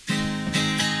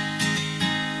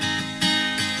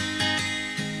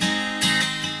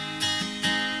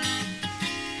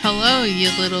hello, you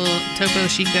little Topo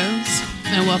Chicos,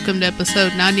 and welcome to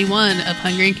episode 91 of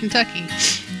Hungry in Kentucky.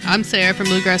 I'm Sarah from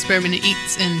Bluegrass Bourbon and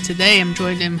Eats, and today I'm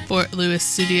joined in Fort Lewis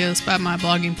studios by my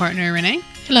blogging partner, Renee.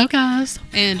 Hello, guys.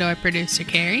 And our producer,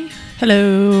 Carrie.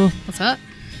 Hello. What's up?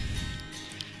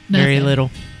 Very Nothing.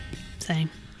 little. Same.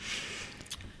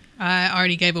 I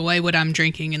already gave away what I'm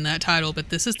drinking in that title, but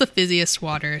this is the fizziest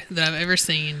water that I've ever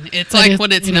seen. It's like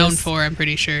what it's known for, I'm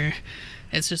pretty sure.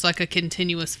 It's just like a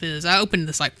continuous fizz. I opened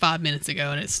this like 5 minutes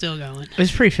ago, and it's still going.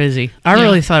 It's pretty fizzy. I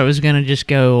really thought it was going to just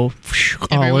go all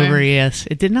Everywhere. over. Yes,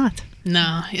 it did not.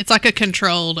 No, it's like a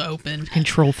controlled open.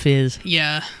 Control fizz.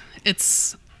 Yeah,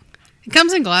 it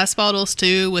comes in glass bottles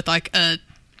too, with like a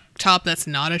top that's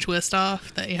not a twist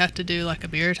off that you have to do like a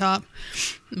beer top.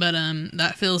 But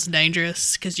that feels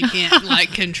dangerous because you can't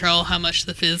like control how much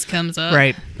the fizz comes up.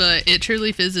 Right. But it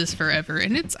truly fizzes forever,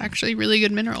 and it's actually really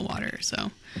good mineral water.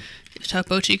 So if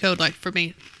Topo Chico would like for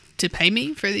me to pay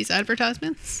me for these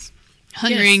advertisements,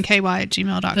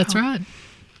 hungryandky@gmail.com. That's right.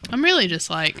 I'm really just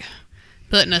like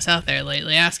putting us out there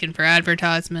lately, asking for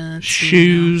advertisements,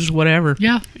 Shoes, whatever.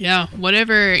 Yeah. Yeah,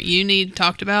 whatever you need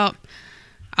talked about,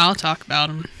 I'll talk about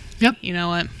them. Yep. You know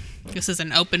what? This is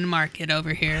an open market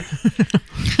over here.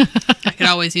 I could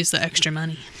always use the extra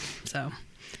money. So,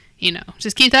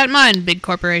 just keep that in mind, big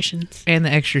corporations. And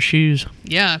the extra shoes.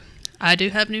 Yeah, I do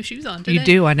have new shoes on today. You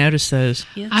do. I noticed those.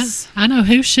 Yes. I know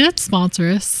who should sponsor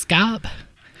us. Skype.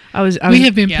 We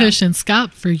have been pushing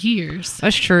Skype for years.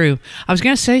 That's true. I was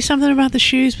going to say something about the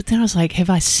shoes, but then I was like, have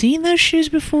I seen those shoes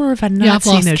before, or have I not Yeah, I've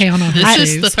seen lost those count on This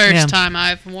shoes. is the first time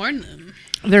I've worn them.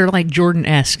 They're like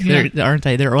Jordan-esque, Yeah. aren't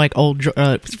they? They're like old,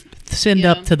 send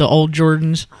up to the old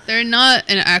Jordans. They're not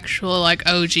an actual like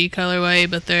OG colorway,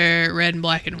 but they're red and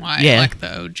black and white, like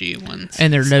the OG ones.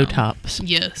 And they're no tops.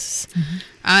 Yes.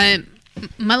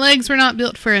 My legs were not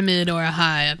built for a mid or a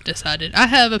high, I've decided. I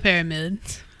have a pair of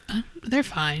mids. They're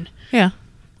fine. Yeah.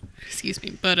 Excuse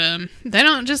me. But they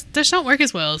just don't work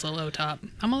as well as a low top.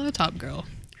 I'm a low top girl.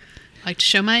 I like to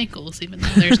show my ankles, even though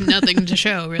there's nothing to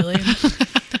show, really.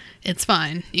 It's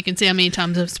fine. You can see how many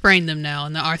times I've sprained them now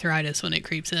and the arthritis when it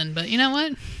creeps in. But you know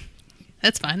what?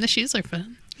 That's fine. The shoes are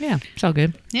fun. Yeah, it's all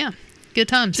good. Yeah. Good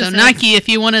times. So Just Nike, if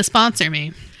you want to sponsor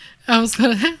me, I was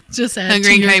going to just add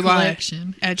to your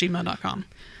collection. hungryandky@gmail.com.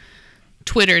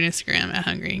 Twitter and Instagram at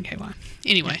hungryandky.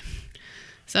 Anyway.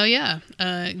 So yeah,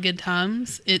 good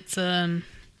times. It's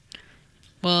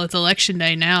it's election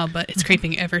day now, but it's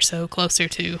creeping ever so closer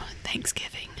to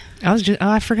Thanksgiving.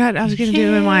 I forgot I was going to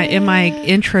do in my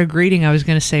intro greeting. I was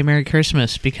going to say Merry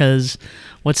Christmas because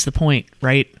what's the point,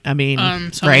 right? I mean,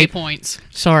 so many points.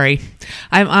 Sorry,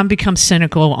 I'm become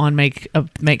cynical on make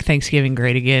Thanksgiving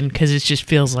great again because it just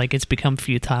feels like it's become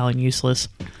futile and useless.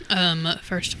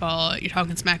 First of all, you're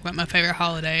talking smack about my favorite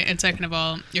holiday, and second of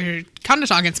all, you're kind of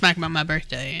talking smack about my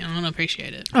birthday. I don't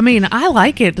appreciate it. I mean, I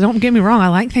like it. Don't get me wrong. I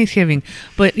like Thanksgiving,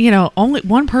 but only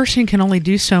one person can only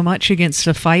do so much against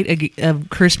the fight of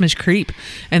Christmas creep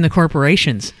and the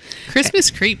corporations. Christmas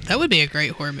creep. That would be a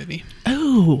great horror movie.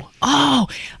 Oh!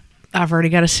 I've already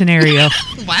got a scenario.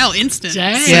 Wow! Instant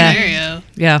Dang. scenario.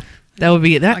 Yeah. That would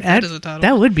be Like that as a title.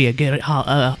 That would be a good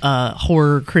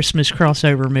horror Christmas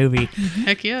crossover movie.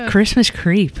 Heck yeah! Christmas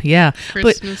creep, yeah.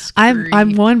 Christmas but creep.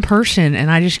 I'm one person, and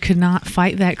I just could not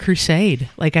fight that crusade.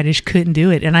 Like I just couldn't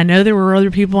do it. And I know there were other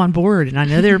people on board,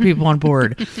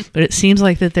 but it seems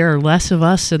like that there are less of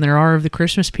us than there are of the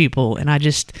Christmas people, and I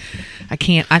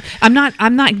can't. I'm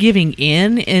not giving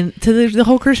in to the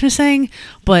whole Christmas thing,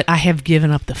 but I have given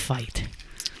up the fight.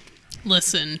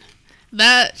 Listen,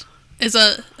 that is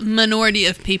a minority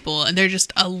of people, and they're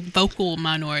just a vocal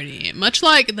minority. Much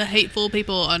like the hateful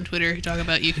people on Twitter who talk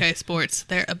about UK sports,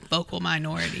 they're a vocal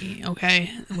minority, okay?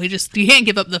 You can't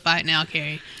give up the fight now,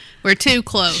 Carrie. We're too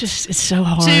close. It's so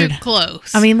hard. Too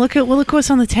close. I mean, look what's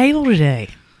on the table today.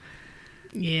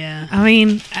 Yeah. I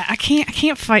mean, I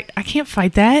can't fight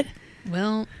that.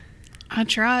 Well, I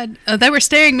tried. They were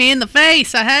staring me in the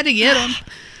face. I had to get them.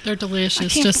 They're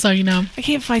delicious, just so you know. I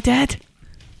can't fight that.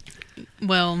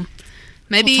 Well,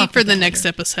 maybe We'll talk for about the that next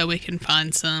later. episode we can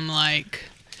find some,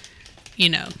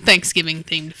 Thanksgiving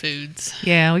themed foods.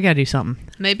 Yeah, we gotta do something.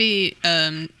 Maybe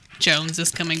Jones is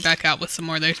coming back out with some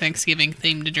more of their Thanksgiving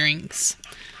themed drinks.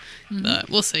 But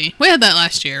we'll see. We had that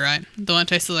last year, right? The one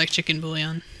tasted like chicken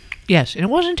bouillon. Yes, and it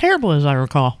wasn't terrible as I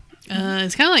recall.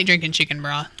 It's kind of like drinking chicken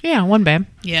broth. Yeah, wasn't bad.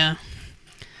 Yeah.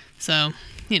 So,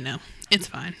 it's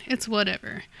fine. It's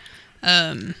whatever.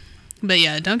 But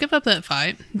yeah, don't give up that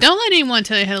fight. Don't let anyone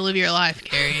tell you how to live your life,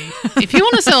 Carrie. If you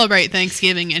want to celebrate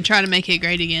Thanksgiving and try to make it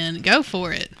great again, go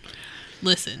for it.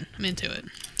 Listen, I'm into it.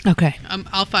 Okay.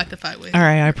 I'll fight the fight with you. All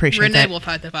right, I appreciate Renee that. will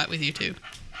fight the fight with you too.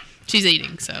 She's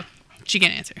eating, so She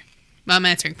can't answer. But I'm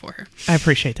answering for her. I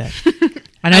appreciate that.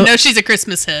 I know she's a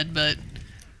Christmas head, but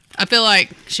I feel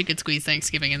like she could squeeze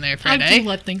Thanksgiving in there for a day. I do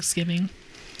love Thanksgiving.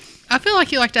 I feel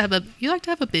like you like to have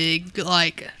a big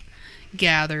like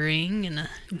gathering and a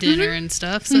dinner and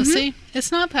stuff. So see, it's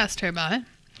not passed her by.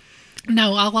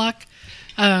 No, I like.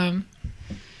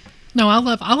 No, I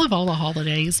love all the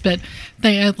holidays, but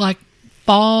they like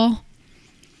fall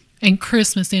and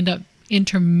Christmas end up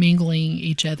intermingling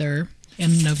each other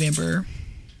in November.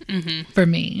 For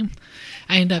me,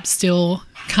 I end up still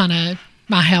kind of,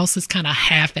 my house is kind of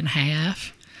half and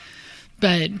half,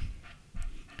 but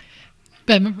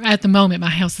at the moment my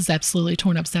house is absolutely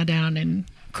torn upside down and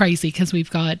crazy because we've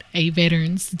got a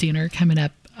veterans dinner coming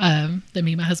up that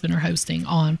me and my husband are hosting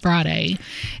on Friday,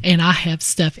 and I have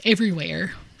stuff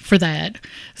everywhere for that,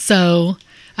 so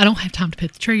I don't have time to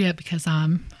put the tree up because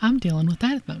I'm dealing with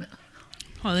that at the moment.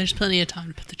 Well, there's plenty of time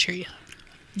to put the tree up.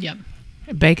 Yep.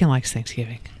 Bacon likes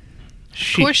Thanksgiving.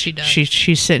 Of course she does.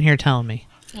 She's sitting here telling me.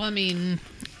 Well, I mean,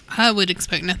 I would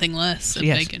expect nothing less of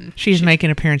bacon. She's making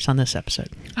an appearance on this episode.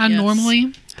 I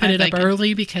normally put Have it up bacon.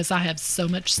 early because I have so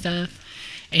much stuff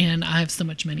and I have so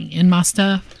much money in my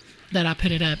stuff that I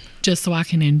put it up just so I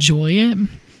can enjoy it,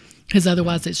 because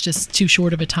otherwise it's just too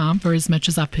short of a time for as much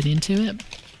as I put into it.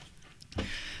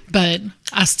 But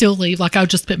I still leave, like I would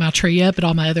just put my tree up, but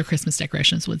all my other Christmas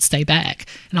decorations would stay back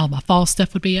and all my fall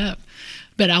stuff would be up.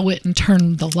 But I wouldn't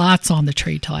turn the lights on the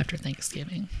tree till after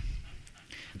Thanksgiving.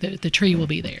 The tree will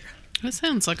be there. That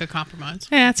sounds like a compromise.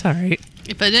 Yeah, that's all right.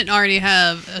 If I didn't already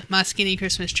have my skinny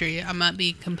Christmas tree, I might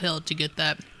be compelled to get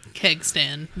that keg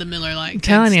stand, the Miller Lite. I'm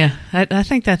telling you, I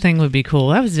think that thing would be cool.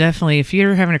 That was definitely, if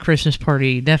you're having a Christmas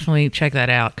party, definitely check that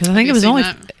out, because I think it was only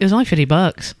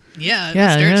 $50. Yeah,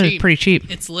 Yeah, dirt it was cheap. pretty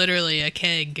cheap. It's literally a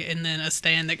keg and then a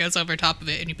stand that goes over top of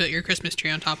it, and you put your Christmas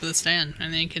tree on top of the stand,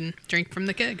 and then you can drink from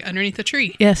the keg underneath the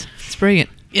tree. Yes, it's brilliant.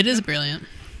 It is brilliant,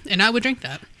 and I would drink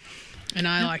that, and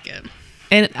I like it.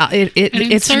 And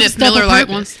it's And serves if Miller double Lite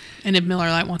purpose.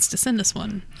 wants to send us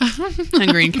one,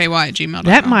 hungryandky@gmail.com.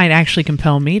 that might actually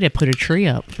compel me to put a tree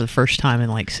up for the first time in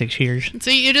like 6 years.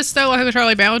 See, you just throw like a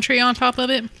Charlie Brown tree on top of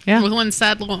it, Yeah. with one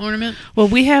sad little ornament. Well,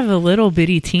 we have a little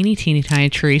bitty, teeny tiny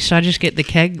tree, so I just get the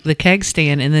keg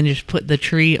stand and then just put the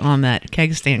tree on that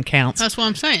keg stand. Counts. That's what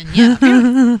I'm saying. Yeah.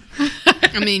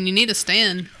 I mean, you need a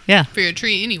stand Yeah. for your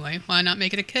tree anyway. Why not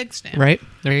make it a keg stand? Right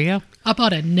there, you go. I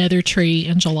bought another tree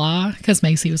in July because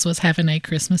Macy's was having a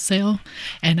Christmas sale,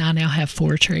 and I now have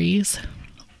 4 trees.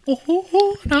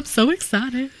 Oh, and I'm so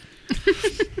excited.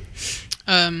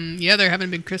 Yeah, they're having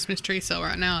a big Christmas tree sale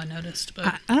right now. I noticed, but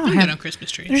I don't I'm have- good on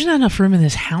Christmas trees. There's not enough room in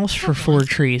this house for 4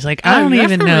 trees. Like, I don't yeah,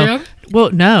 even for know. real?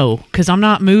 Well, no, because I'm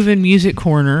not moving Music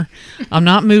Corner. I'm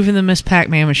not moving the Miss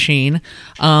Pac-Man machine.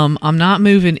 I'm not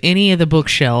moving any of the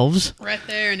bookshelves. Right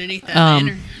there underneath that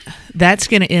banner. That's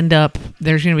going to end up,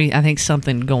 there's going to be, I think,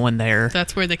 something going there.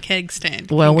 That's where the keg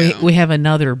stand. Well, can go. we have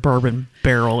another bourbon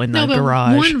barrel in the But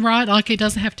garage. one right, like it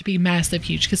doesn't have to be massive,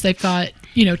 huge, because they've got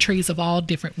trees of all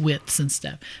different widths and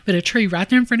stuff. But a tree right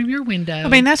there in front of your window. I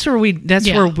mean, that's where we. That's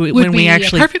yeah, where would when we be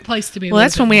actually. a perfect place to be. Well,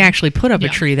 that's when we living. actually put up a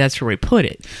Yeah. tree. That's where we put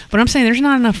it. But I'm saying there's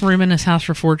not enough room in this house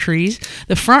for 4 trees.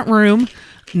 The front room,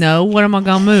 no. What am I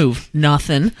gonna move?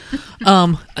 Nothing.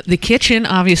 The kitchen,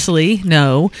 obviously,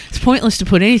 no. It's pointless to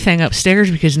put anything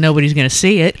upstairs because nobody's gonna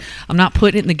see it. I'm not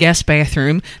putting it in the guest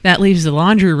bathroom. That leaves the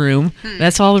laundry room.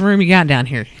 That's all the room you got down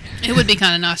here. It would be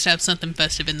kind of nice to have something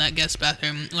festive in that guest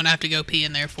bathroom when I have to go pee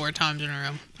in there 4 times in a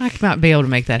row. I might be able to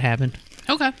make that happen.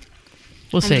 Okay.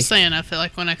 We'll I'm see. just saying, I feel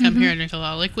like when I come here, I drink a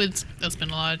lot of liquids. I'll spend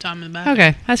a lot of time in the bathroom.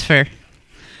 Okay, that's fair.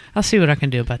 I'll see what I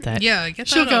can do about that. Yeah, get that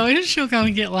She'll go up. and she'll go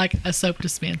and get like a soap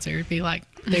dispenser. Be like,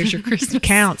 there's your Christmas.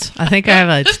 Counts. I think I have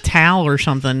a towel or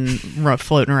something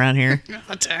floating around here.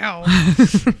 A towel.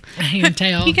 hand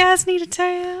towel. You guys need a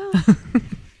towel?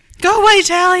 Go away,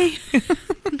 Tally.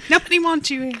 Nobody wants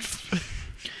you here.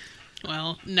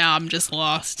 Well, now I'm just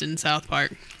lost in South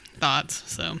Park thoughts,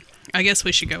 so I guess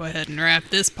we should go ahead and wrap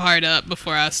this part up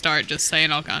before I start just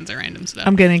saying all kinds of random stuff.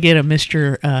 I'm going to get a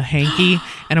Mr. Hanky,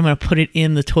 and I'm going to put it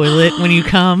in the toilet when you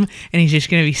come, and he's just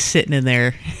going to be sitting in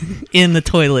there in the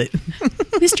toilet.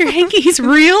 Mr. Hanky's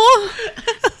real?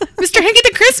 Mr. Hanky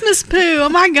the Christmas poo. Oh,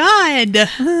 my God.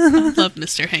 I love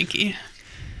Mr. Hanky.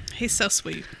 He's so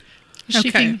sweet.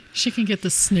 Okay. She can get the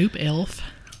Snoop elf.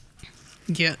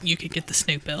 Yeah, you could get the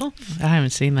Snoop elf. I haven't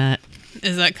seen that.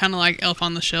 Is that kind of like Elf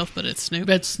on the Shelf, but it's Snoop?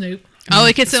 Red Snoop. Oh,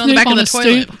 it can sit on the Snoop back of on the a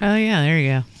toilet. stoop. Oh, yeah, there you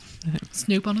go.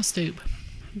 Snoop on a stoop.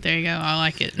 There you go. I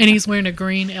like it. And he's wearing a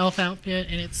green elf outfit,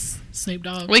 and it's Snoop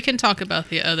Dogg. We can talk about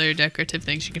the other decorative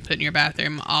things you can put in your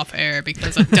bathroom off air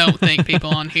because I don't think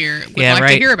people on here would like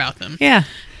to hear about them. Yeah.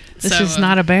 This So, is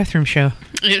not a bathroom show.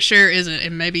 It sure isn't,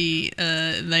 and maybe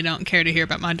they don't care to hear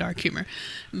about my dark humor.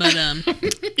 But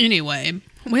anyway,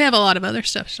 we have a lot of other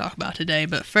stuff to talk about today.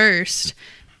 But first,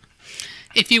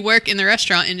 if you work in the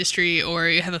restaurant industry or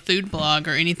you have a food blog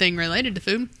or anything related to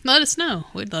food, let us know.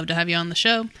 We'd love to have you on the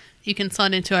show. You can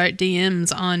slide into our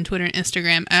DMs on Twitter and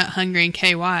Instagram at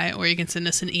hungryandky, or you can send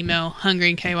us an email,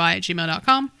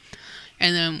 hungryandky@gmail.com.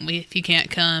 And then if you can't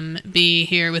come be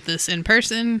here with us in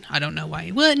person, I don't know why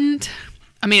you wouldn't.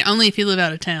 I mean, only if you live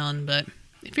out of town, but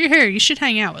if you're here, you should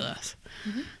hang out with us.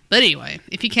 Mm-hmm. But anyway,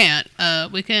 if you can't,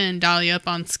 we can dial you up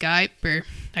on Skype or,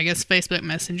 I guess, Facebook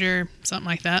Messenger, something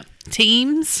like that.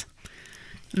 Teams.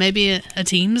 Maybe a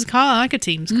Teams call. I like a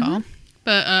Teams call.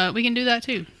 But we can do that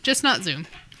too. Just not Zoom.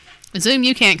 Zoom,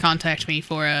 you can't contact me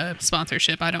for a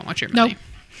sponsorship. I don't want your money. Nope.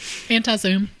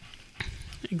 Anti-Zoom.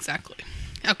 Exactly.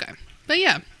 Okay. But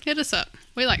yeah, hit us up.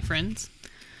 We like friends.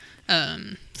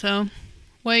 So,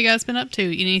 what you guys been up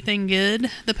to? Anything good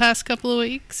the past couple of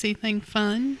weeks? Anything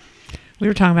fun? We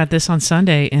were talking about this on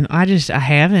Sunday, and I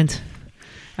haven't.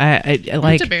 I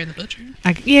like to Bear the Butcher.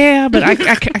 Yeah, but I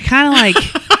kind of like.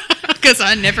 Because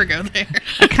I never go there.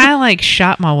 I kind of like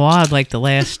shot my wad like the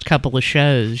last couple of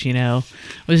shows, you know.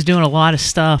 I was doing a lot of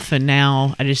stuff, and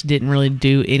now I just didn't really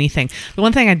do anything. The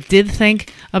one thing I did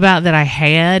think about that I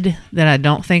had that I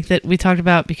don't think that we talked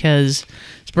about, because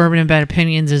Suburban and Bad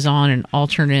Opinions is on an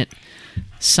alternate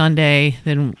Sunday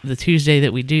than the Tuesday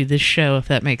that we do this show, if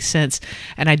that makes sense.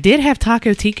 And I did have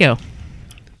Taco Tico.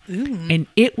 Ooh. And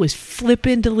it was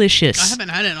flippin' delicious. I haven't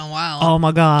had it in a while. Oh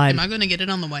my God. Am I going to get it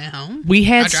on the way home?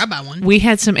 I drive by one. We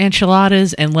had some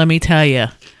enchiladas, and let me tell you,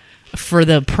 for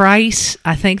the price,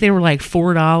 I think they were like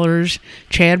 $4.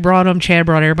 Chad brought them. Chad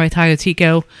brought everybody Taco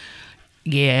Tico.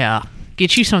 Yeah.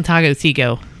 Get you some Taco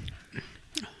Tico.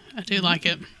 I do like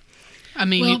it. I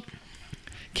mean, Well,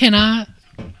 can I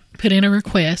put in a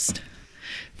request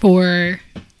for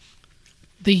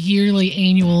the yearly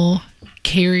annual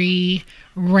Carrie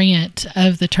rant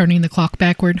of the turning the clock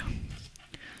backward?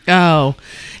 Oh,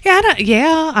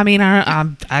 yeah. I mean,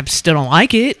 I still don't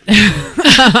like it.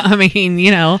 I mean, you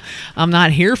know, I'm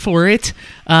not here for it.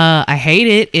 I hate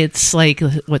it. It's like,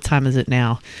 what time is it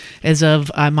now? As of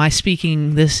my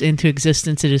speaking this into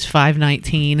existence, it is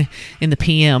 5:19 in the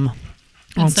PM.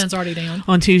 And sun's already down.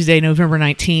 On Tuesday, November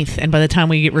 19th. And by the time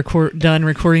we get done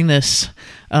recording this...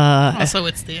 also,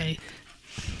 it's the 8th.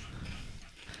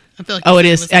 I feel like it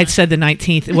is. I said the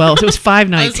 19th. Well, it was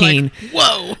 5:19. Like,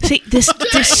 whoa. See, this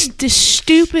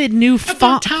stupid new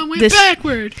font. Time went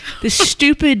backward. This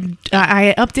stupid...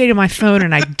 I updated my phone,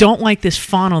 and I don't like this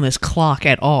font on this clock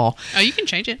at all. Oh, you can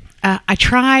change it. I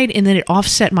tried, and then it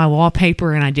offset my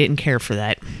wallpaper, and I didn't care for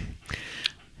that.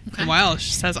 Okay. Wow, it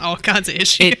just has all kinds of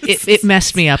issues. It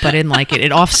messed me up. I didn't like it.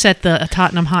 It offset the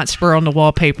Tottenham Hotspur on the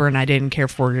wallpaper, and I didn't care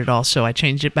for it at all, so I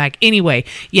changed it back. Anyway,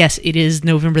 yes, it is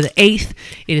November the 8th.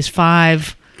 It is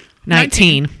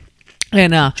 5:19.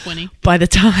 And 20. by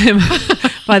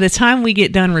the time we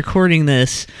get done recording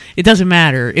this, it doesn't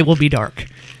matter. It will be dark.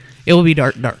 It will be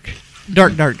dark.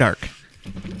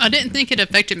 I didn't think it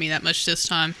affected me that much this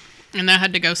time, and I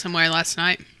had to go somewhere last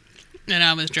night, and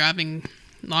I was driving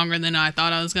longer than I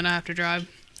thought I was going to have to drive,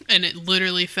 and it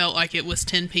literally felt like it was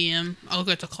 10 p.m. I look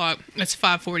at the clock, it's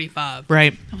 5:45.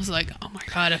 Right. I was like, oh my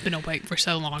God, I've been awake for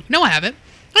so long. No, I haven't.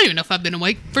 I don't even know if I've been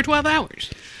awake for 12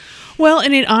 hours. Well,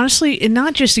 and it honestly, and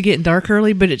not just to get dark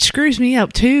early, but it screws me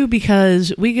up too,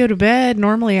 because we go to bed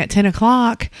normally at 10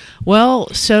 o'clock. Well,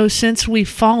 so since we've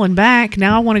fallen back,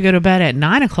 now I want to go to bed at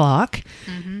 9 o'clock,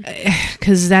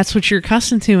 because that's what you're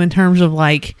accustomed to in terms of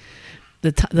like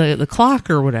the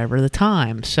clock or whatever, the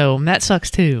time. So that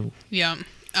sucks too. Yeah.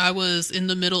 I was in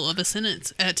the middle of a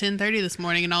sentence at 10:30 this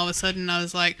morning, and all of a sudden I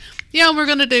was like, yeah, we're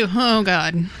going to do, oh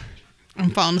God,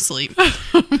 I'm falling asleep.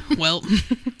 Well,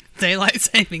 daylight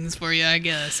savings for you, I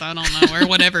guess. I don't know, or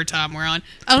whatever time we're on.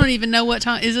 I don't even know what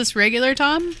time. Is this regular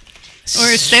time? Or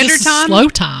is standard Just time? slow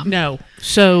time. No.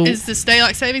 So Is this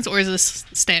daylight savings, or is this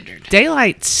standard?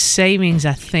 daylight savings,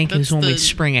 I think, That's is when we the-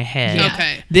 spring ahead. Yeah.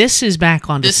 Okay. This is back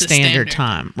on This to is standard standard.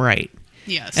 time, right?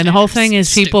 Yeah. And the whole standard's thing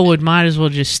is people stupid. might as well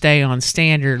just stay on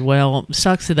standard. Well,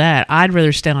 sucks to that. I'd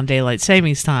rather stay on daylight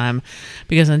savings time,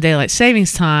 because on daylight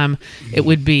savings time it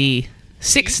would be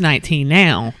 6:19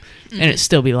 now, and it'd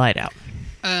still be light out.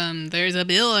 There's a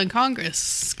bill in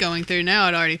Congress going through now.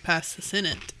 It already passed the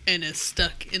Senate and is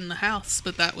stuck in the House,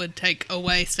 but that would take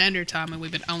away standard time, and we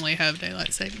would only have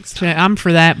daylight savings So time. I'm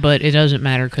for that, but it doesn't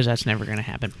matter because that's never going to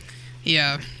happen.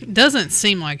 Yeah, doesn't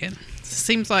seem like it.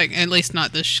 Seems like, at least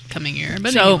not this coming year.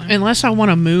 But So anyway, unless I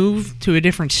want to move to a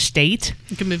different state,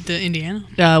 you can move to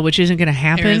Indiana. which isn't going to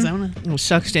happen, Arizona. Well,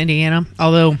 sucks to Indiana.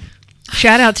 Although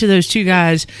shout out to those two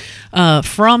guys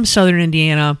from Southern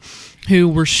Indiana who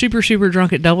were super, super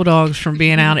drunk at Double Dogs from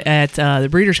being out at the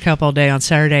Breeders' Cup all day on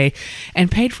Saturday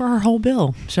and paid for our whole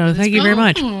bill. So thank you very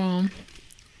much. Oh.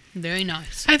 Very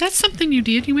nice. Hey, that's something you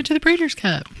did. You went to the Breeders'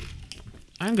 Cup.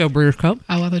 I can go Breeders' Cup.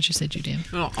 Oh, I thought you said you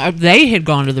did. Well, they had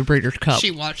gone to the Breeders' Cup.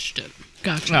 She watched it.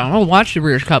 Gotcha. I don't watch the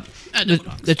Breeders' Cup.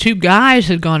 The two guys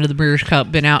had gone to the Breeders'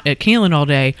 Cup, been out at Keeneland all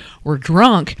day, were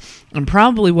drunk, and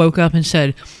probably woke up and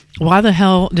said, "Why the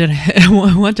hell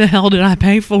what the hell did I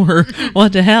pay for?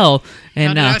 What the hell?"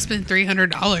 And How did I spend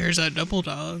 $300 at Double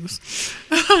Dogs?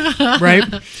 right?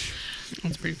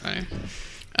 That's pretty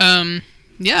funny.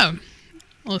 Yeah.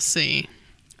 Let's see.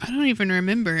 I don't even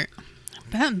remember.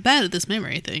 I'm bad at this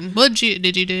memory thing.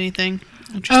 Did you do anything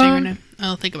interesting right now?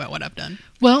 I'll think about what I've done.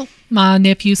 Well, my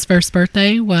nephew's first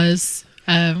birthday was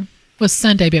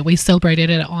Sunday, but we celebrated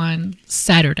it on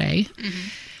Saturday. Mm-hmm.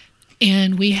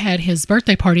 And we had his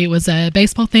birthday party. It was a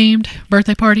baseball-themed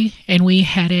birthday party, and we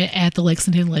had it at the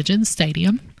Lexington Legends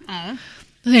Stadium. Aww.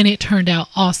 And it turned out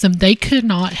awesome. They could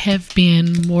not have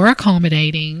been more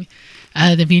accommodating.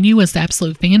 The venue was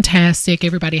absolutely fantastic.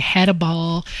 Everybody had a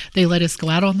ball. They let us go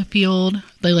out on the field.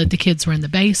 They let the kids run the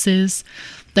bases.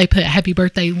 They put Happy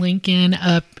Birthday Lincoln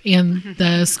up in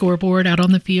the scoreboard out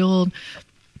on the field.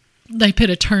 They put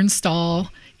a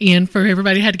turnstile in for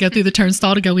everybody had to go through the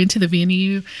turnstile to go into the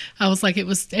venue. I was like,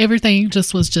 everything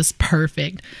was just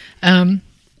perfect.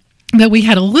 But we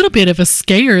had a little bit of a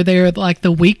scare there, like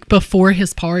the week before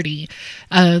his party.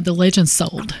 The Legends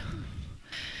sold.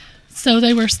 So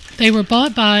they were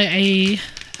bought by a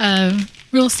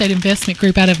real estate investment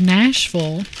group out of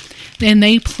Nashville. And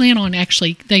they plan on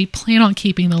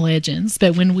keeping the Legends.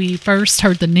 But when we first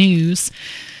heard the news,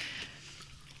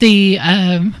 the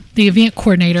event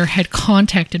coordinator had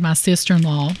contacted my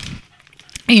sister-in-law,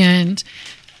 and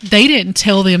they didn't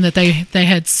tell them that they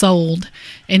had sold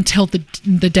until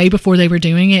the day before they were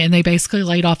doing it, and they basically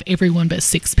laid off everyone but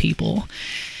 6 people.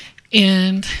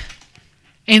 And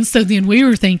so then we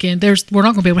were thinking, we're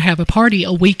not going to be able to have a party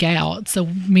a week out. So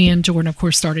me and Jordan, of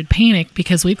course, started panic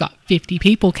because we've got 50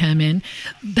 people coming.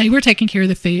 They were taking care of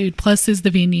the food, plus is the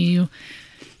venue.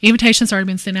 Invitations already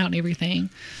been sent out and everything.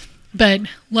 But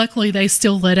luckily, they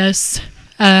still let us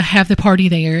have the party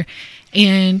there.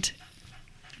 And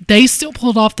they still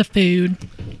pulled off the food.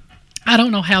 I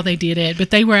don't know how they did it, but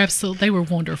they were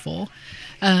wonderful.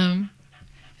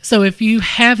 So if you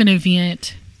have an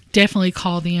event, definitely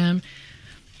call them.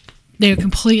 They're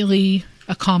completely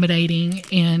accommodating,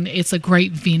 and it's a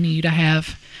great venue to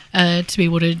have to be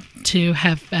able to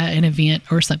have an event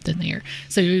or something there.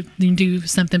 So you can do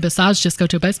something besides just go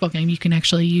to a baseball game. You can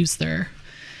actually use their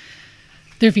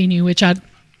venue, which I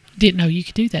didn't know you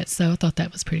could do that. So I thought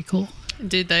that was pretty cool.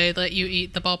 Did they let you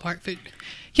eat the ballpark food?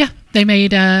 Yeah, they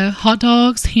made hot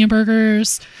dogs,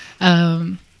 hamburgers.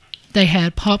 They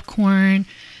had popcorn,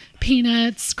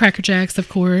 peanuts, Cracker Jacks, of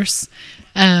course.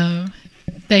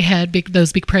 They had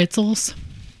those big pretzels.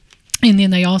 And then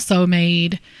they also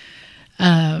made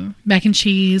mac and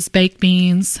cheese, baked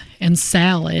beans, and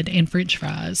salad and French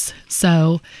fries.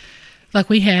 So, like,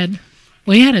 we had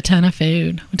a ton of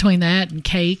food between that and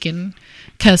cake and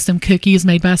custom cookies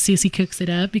made by Sissy Cooks It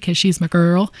Up because she's my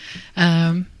girl.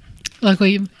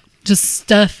 We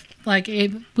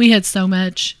had so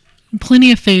much,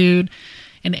 plenty of food,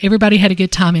 and everybody had a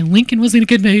good time, and Lincoln was in a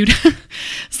good mood.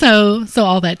 so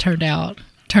all that turned out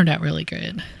really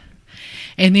good.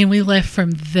 And then we left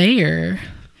from there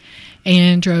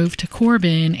and drove to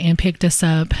Corbin and picked us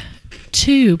up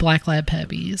 2 Black Lab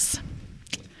puppies.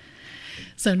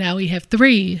 So now we have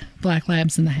 3 Black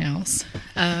Labs in the house.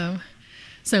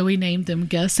 So we named them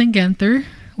Gus and Gunther.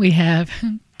 We have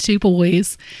 2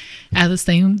 boys out of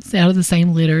the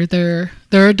same litter. They're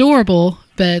adorable,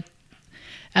 but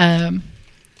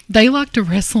they like to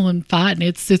wrestle and fight, and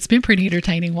it's been pretty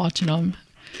entertaining watching them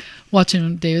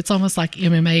do. It's almost like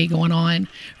MMA going on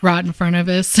right in front of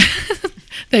us.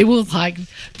 They will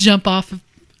jump off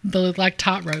the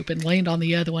top rope and land on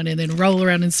the other one and then roll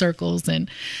around in circles. And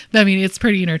I mean, it's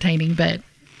pretty entertaining, but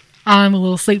I'm a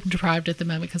little sleep deprived at the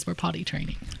moment because we're potty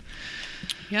training.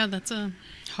 Yeah, that's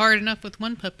hard enough with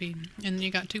 1 puppy, and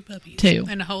you got 2 puppies. 2.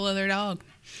 And a whole other dog.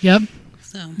 Yep.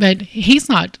 So, but he's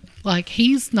not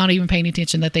even paying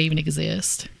attention that they even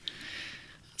exist.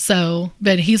 So,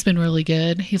 but he's been really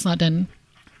good. He's not done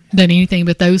anything,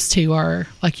 but those 2 are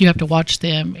you have to watch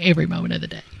them every moment of the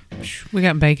day. We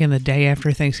got bacon the day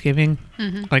after Thanksgiving,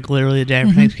 literally the day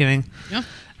after Thanksgiving. Yep.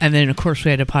 And then, of course,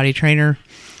 we had a potty trainer,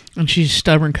 and she's a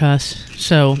stubborn cuss,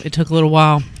 so it took a little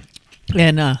while.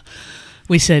 And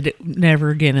we said, never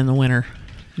again in the winter.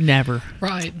 Never.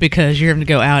 Right. Because you're having to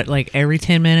go out like every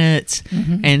 10 minutes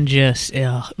and just,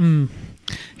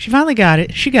 She finally got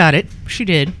it. She got it. She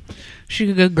did. She's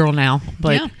a good girl now.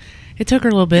 But it took her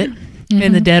a little bit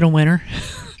in the dead of winter.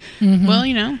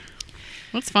 Well,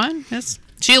 that's fine.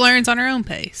 She learns on her own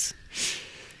pace.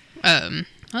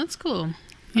 That's cool.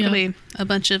 There'll be a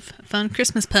bunch of fun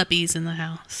Christmas puppies in the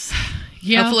house.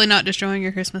 Yeah. Hopefully not destroying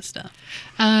your Christmas stuff.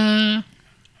 Well,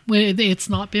 it's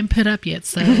not been put up yet,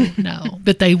 so no.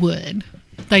 But they would.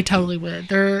 They totally would.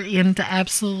 They're into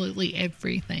absolutely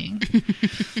everything.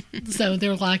 So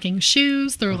they're liking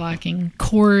shoes. They're liking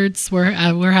cords. We're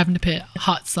having to put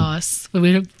hot sauce.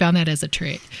 We found that as a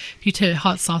trick. If you put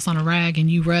hot sauce on a rag and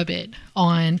you rub it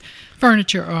on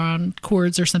furniture or on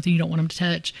cords or something you don't want them to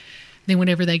touch, then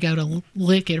whenever they go to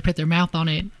lick it or put their mouth on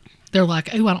it, they're like,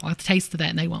 oh, I don't like the taste of that,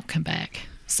 and they won't come back.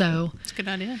 So it's a good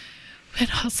idea. Put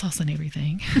hot sauce on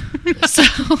everything. So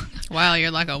wow,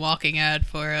 you're like a walking ad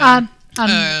for I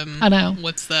know.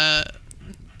 What's the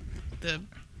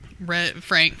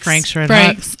Frank's Red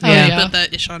Frank's. Hot. Oh, yeah. Put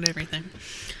that ish on everything.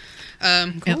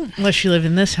 Cool. Unless you live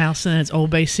in this house, then it's Old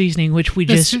Bay seasoning, which we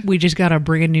just got a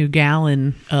brand new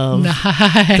gallon of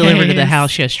delivered to the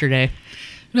house yesterday.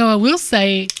 No, I will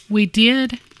say we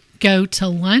did go to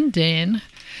London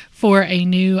for a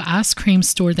new ice cream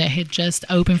store that had just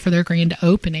opened for their grand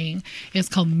opening. It's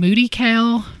called Moody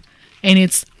Cow, and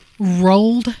it's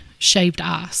rolled shaved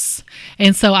ice.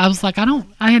 And so I was like,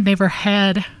 I had never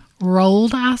had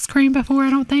rolled ice cream before,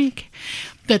 I don't think.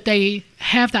 That they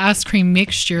have the ice cream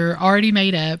mixture already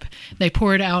made up. They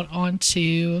pour it out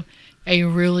onto a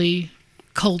really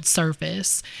cold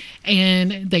surface,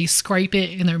 and they scrape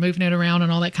it, and they're moving it around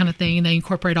and all that kind of thing. And they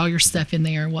incorporate all your stuff in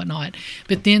there and whatnot.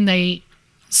 But then they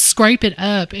scrape it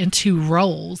up into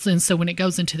rolls, and so when it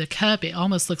goes into the cup, it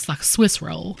almost looks like a Swiss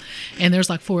roll. And there's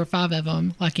like 4 or 5 of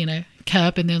them, like in a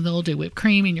cup, and then they'll do whipped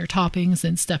cream and your toppings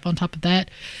and stuff on top of that.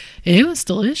 It was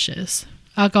delicious.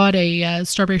 I got a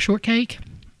strawberry shortcake,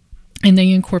 and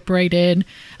they incorporated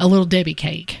a little Debbie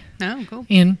cake. Oh, cool.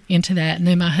 Into that, and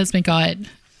then my husband got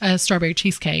a strawberry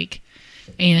cheesecake,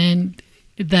 and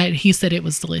that he said it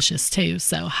was delicious too.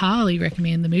 So highly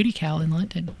recommend the Moody Cow in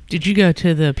London. Did you go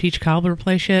to the peach cobbler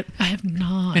place yet? I have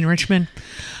not. In Richmond?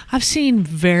 I've seen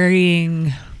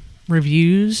varying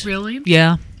reviews. Really?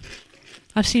 Yeah.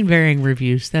 I've seen varying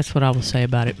reviews. That's what I will say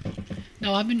about it.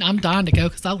 No, I'm dying to go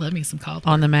because I love me some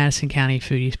cobbler. On the Madison County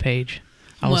Foodies page,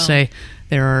 I will say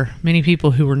there are many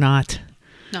people who were not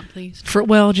pleased.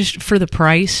 Just for the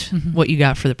price, what you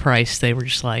got for the price, they were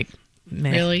just like,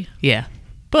 meh. Really? Yeah.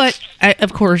 But,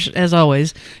 of course, as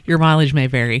always, your mileage may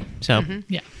vary. So,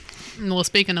 Yeah. Well,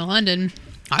 speaking of London,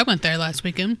 I went there last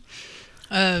weekend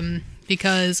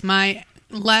because my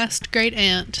last great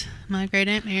aunt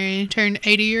Mary, turned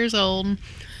 80 years old.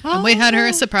 And we had her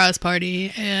a surprise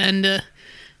party, and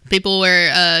people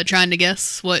were trying to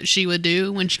guess what she would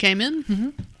do when she came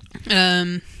in.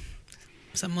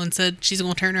 Someone said she's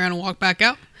going to turn around and walk back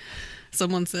out.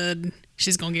 Someone said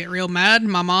she's going to get real mad.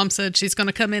 My mom said she's going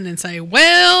to come in and say,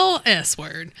 well, S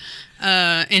word.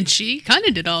 And she kind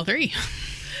of did all three.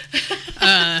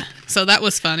 So that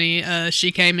was funny.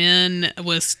 She came in,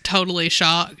 was totally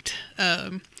shocked.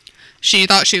 She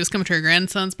thought she was coming to her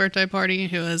grandson's birthday party,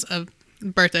 who was a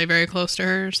birthday very close to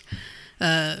hers.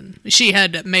 She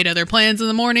had made other plans in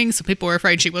the morning, so people were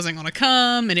afraid she wasn't going to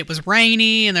come, and it was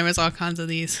rainy, and there was all kinds of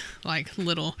these like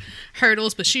little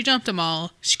hurdles, but she jumped them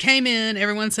all. She came in,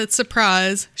 everyone said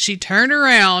surprise. She turned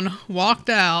around,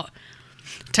 walked out,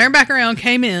 turned back around,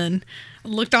 came in,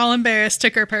 looked all embarrassed,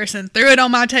 took her purse and threw it on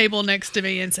my table next to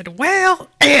me and said, well,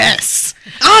 yes,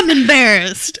 I'm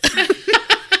embarrassed.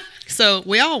 So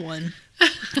we all won.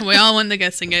 We all won the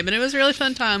guessing game, but it was a really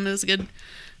fun time. It was a good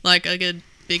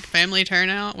big family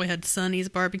turnout. We had Sonny's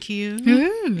barbecue.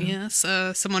 Ooh. Yes.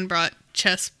 Someone brought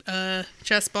chess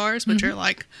bars, which are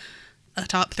like a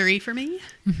top 3 for me.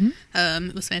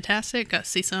 It was fantastic. Got to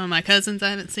see some of my cousins I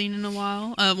haven't seen in a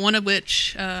while. One of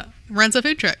which runs a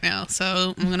food truck now,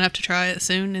 so I'm gonna have to try it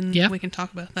soon, and we can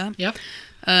talk about that. Yep.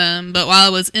 But while I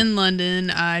was in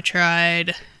London, I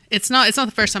tried. It's not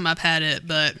the first time I've had it,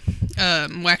 but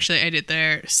we actually ate it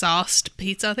there. Sauced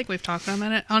pizza. I think we've talked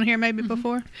about it on here maybe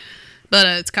before. But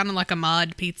it's kind of like a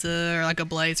mod pizza or like a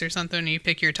blaze or something. You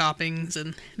pick your toppings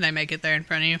and they make it there in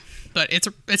front of you. But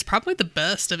it's probably the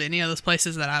best of any of those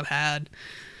places that I've had.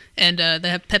 And they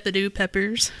have peppadew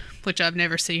peppers, which I've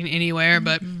never seen anywhere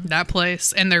but that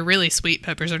place. And they're really sweet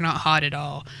peppers. They're not hot at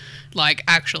all. Like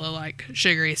actually like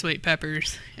sugary sweet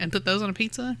peppers. And put those on a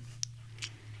pizza.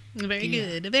 Very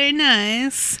good. Very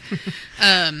nice.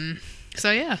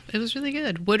 So yeah, it was really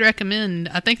good. Would recommend.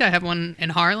 I think I have one in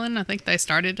Harlan. I think they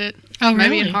started it. Oh,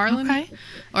 maybe in really? Harlan Okay.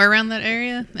 or around that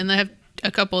area. And they have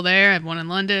a couple there. I have one in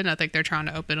London. I think they're trying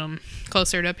to open them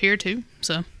closer to up here too.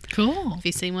 So Cool. if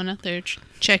you see one up there,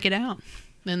 check it out.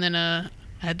 And then I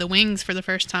had the wings for the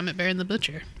first time at Bear and the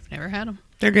Butcher. Never had them.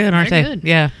 They're good, aren't They're they? good.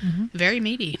 Yeah. Very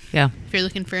meaty. Yeah. If you're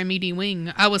looking for a meaty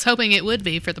wing, I was hoping it would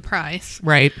be for the price,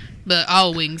 Right. but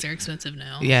all wings are expensive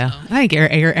now. Yeah. so. I think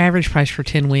your average price for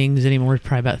 10 wings anymore is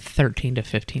probably about $13 to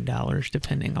 $15,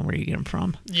 depending on where you get them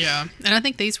from. Yeah, and I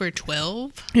think these were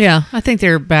 12, Yeah. I think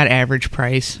they're about average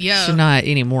price. Yeah. So not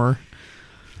anymore.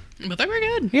 but they were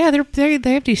good. Yeah,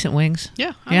 they have decent wings.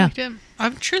 Yeah, I Yeah. liked it.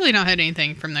 I've truly not had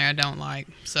anything from there I don't like.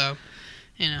 So,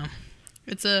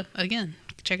 it's again,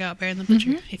 check out Bear and the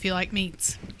Butcher if you like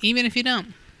meats. Even if you don't,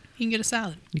 you can get a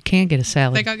salad. You can get a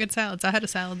salad. They got good salads. I had a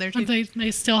salad there too. They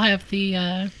still have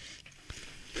the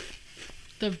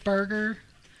burger.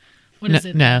 What no, is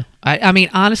it? no. I mean,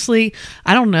 honestly,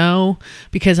 I don't know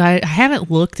because I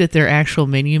haven't looked at their actual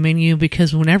menu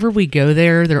because whenever we go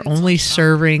there, they're only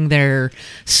serving their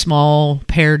small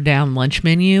pared down lunch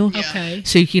menu. Yeah. Okay.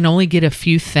 So you can only get a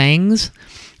few things.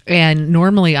 And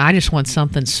normally I just want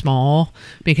something small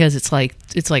because it's like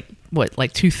what,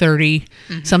 like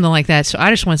 $2.30, something like that. So I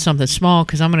just want something small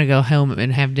because I'm going to go home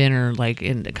and have dinner like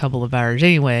in a couple of hours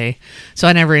anyway. So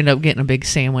I never end up getting a big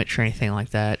sandwich or anything like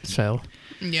that. So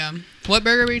Yeah. What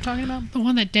burger were you talking about? The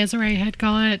one that Desiree had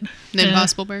got. The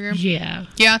Impossible Burger? Yeah.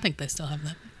 Yeah, I think they still have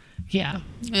that. Yeah.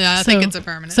 Yeah, I think it's a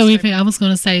permanent. So strip. even I was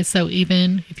going to say, so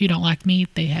even if you don't like meat,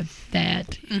 they have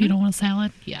that. If you don't want a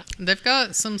salad, yeah. They've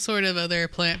got some sort of other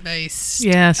plant-based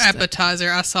Yes.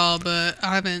 appetizer I saw, but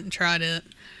I haven't tried it.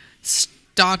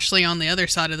 Staunchly on the other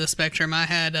side of the spectrum, I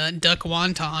had duck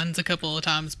wontons a couple of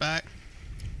times back.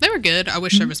 They were good. I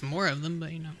wish there was more of them, but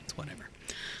it's whatever.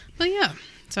 But yeah,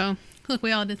 so look,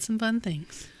 we all did some fun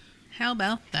things. How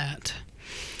about that?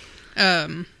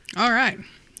 All right.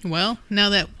 Well, now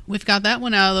that we've got that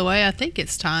one out of the way, I think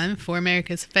it's time for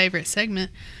America's favorite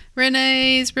segment,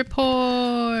 Renee's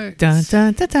Report. dun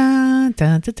dun dun dun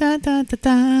dun dun dun dun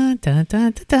dun dun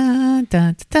dun dun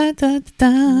dun dun dun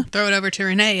dun. Throw it over to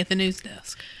Renee at the news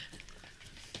desk.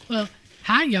 Well,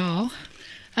 hi, y'all.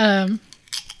 Now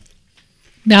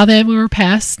that we're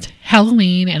past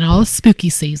Halloween and all the spooky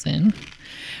season,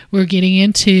 we're getting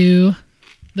into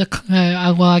the,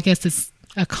 I guess it's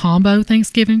a combo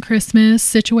Thanksgiving Christmas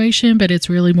situation, but it's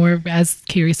really more, as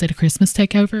Carrie said, a Christmas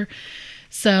takeover.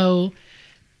 So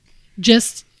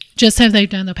just as they've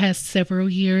done the past several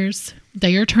years,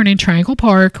 they are turning Triangle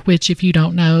Park, which if you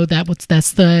don't know,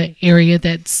 that's the area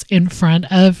that's in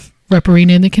front of Rupp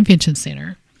Arena in the Convention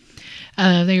Center.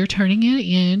 They are turning it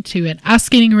into an ice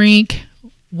skating rink,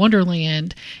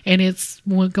 Wonderland, and it's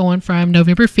going from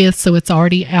November 5th, so it's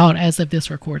already out as of this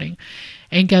recording,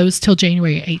 and goes till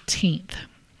January 18th.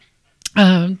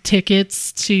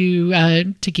 Tickets to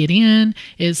get in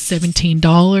is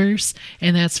 $17,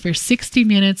 and that's for 60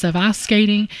 minutes of ice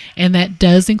skating, and that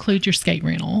does include your skate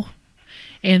rental.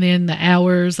 And then the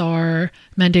hours are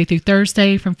Monday through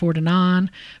Thursday from 4 to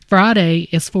 9. Friday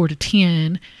is 4 to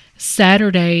 10.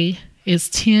 Saturday is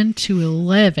 10 to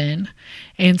 11.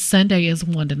 And Sunday is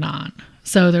 1 to 9.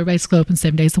 So they're basically open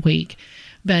 7 days a week.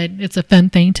 But it's a fun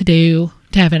thing to do,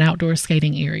 to have an outdoor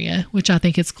skating area, which I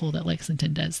think it's cool that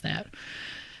Lexington does that.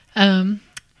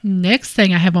 Next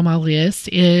thing I have on my list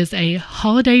is a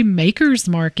holiday makers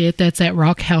market that's at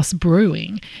Rock House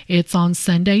Brewing. It's on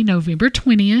Sunday, November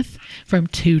 20th from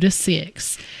 2 to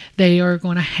 6. They are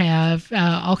going to have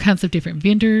all kinds of different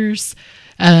vendors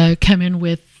come in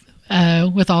with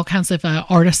all kinds of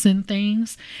artisan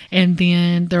things. And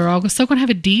then they're also going to have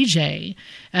a DJ.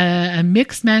 A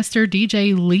mix master,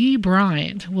 DJ Lee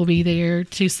Bryant, will be there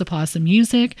to supply some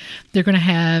music. They're going to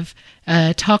have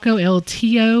Taco El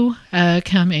Tio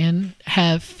come and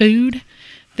have food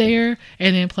there.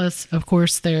 And then plus, of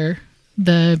course, the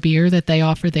beer that they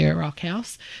offer there at Rock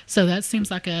House. So that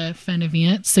seems like a fun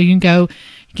event. So you can go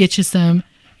get you some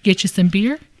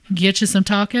beer, get you some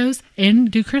tacos,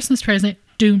 and do Christmas present.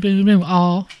 Doom, boom, boom,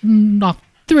 all knock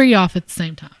 3 off at the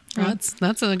same time. Right?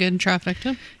 That's a good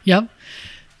trifecta. Yep.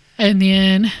 And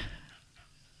then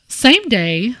same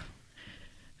day,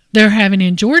 they're having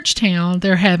in Georgetown,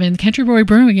 Country Boy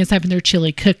Brewing is having their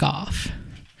chili cook-off.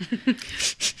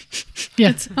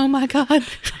 Yeah. Oh my God,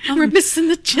 we're missing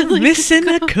the chili. Missing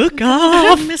the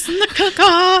cook-off. I'm missing the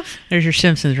cook-off. There's your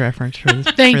Simpsons reference for this,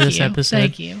 Thank for this you. episode.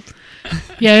 Thank you.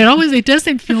 Yeah, it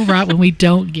doesn't feel right when we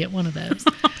don't get one of those.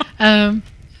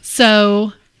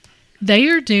 So they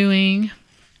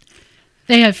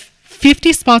have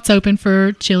 50 spots open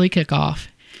for chili cook-off,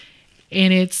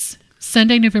 and it's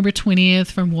Sunday, November 20th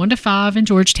from 1 to 5 in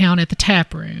Georgetown at the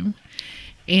Tap Room.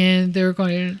 And they're going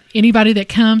to, anybody that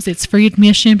comes, it's free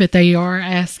admission, but they are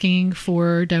asking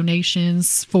for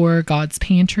donations for God's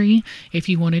Pantry if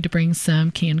you wanted to bring some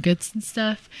canned goods and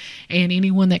stuff. And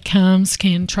anyone that comes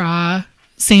can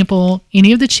sample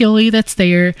any of the chili that's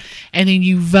there, and then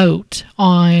you vote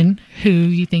on who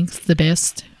you think's the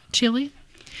best chili.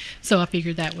 So I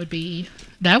figured that would be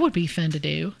fun to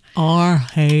do. R.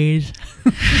 Hayes.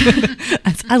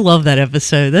 I love that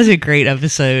episode. That's a great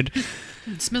episode.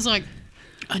 It smells like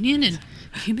onion and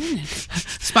cumin and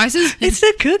spices. It's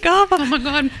the cook-off. Oh my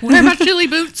God! Where are my chili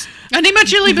boots? I need my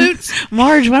chili boots.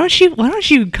 Marge, why don't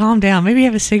you calm down? Maybe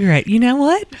have a cigarette. You know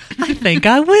what? I think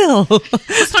I will.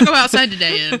 Let's talk about outside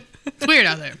today. It's weird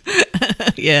out there.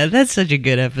 Yeah, that's such a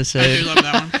good I episode. do love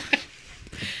that one.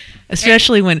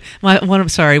 Especially when one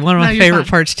of my you're favorite fine.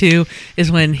 parts too is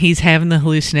when he's having the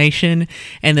hallucination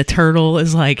and the turtle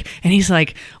is like, and he's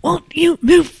like, "Won't you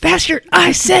move faster?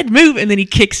 I said move!" And then he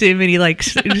kicks him and he like,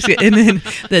 and then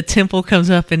the temple comes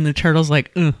up and the turtle's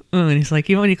like, and he's like,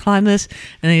 "You want me to climb this?"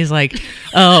 And then he's like,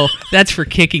 "Oh, that's for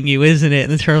kicking you, isn't it?"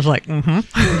 And the turtle's like,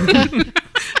 "Mm-hmm."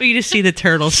 But you just see the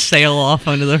turtle sail off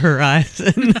onto the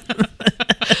horizon.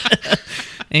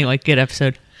 Anyway, good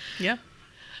episode. Yeah.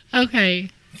 Okay,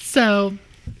 so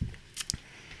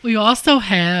we also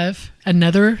have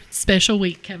another special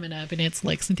week coming up, and it's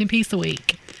Lexington Pizza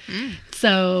Week.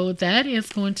 So that is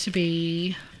going to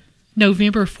be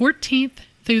November 14th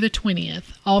through the 20th.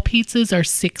 All pizzas are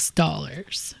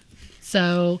 $6.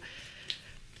 So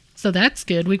that's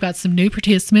good. We've got some new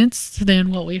participants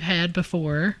than what we've had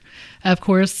before. Of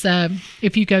course,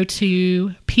 if you go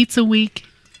to Pizza Week,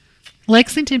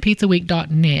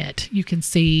 LexingtonPizzaWeek.net, you can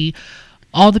see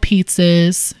all the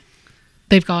pizzas.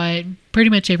 They've got pretty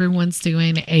much everyone's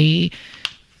doing a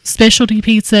specialty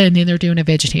pizza, and then they're doing a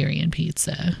vegetarian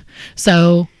pizza.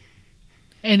 So,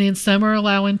 and then some are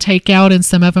allowing takeout, and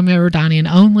some of them are dine-in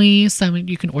only. Some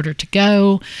you can order to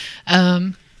go.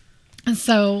 And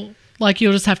so, like,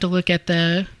 you'll just have to look at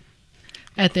the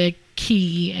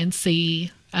key and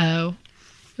see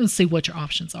what your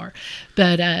options are.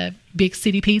 But Big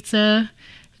City Pizza,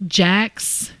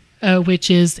 Jack's, which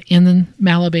is in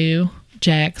Malibu,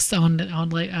 Jack's on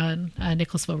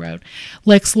Nicholasville Road.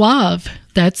 Lex Love,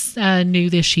 that's new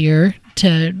this year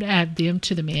to add them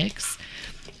to the mix.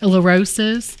 La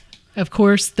Rosa's, of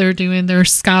course, they're doing their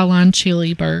Skyline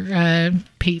Chili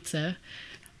pizza.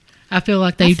 I feel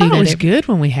like they I do thought that. it was good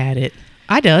when we had it.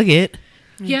 I dug it.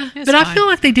 Yeah, It's but I fine. feel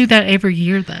like they do that every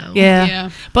year, though. Yeah. Yeah.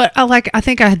 But I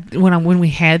think when we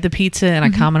had the pizza and I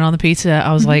commented on the pizza,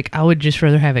 I was like, I would just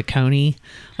rather have it Coney.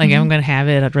 Like, if I'm going to have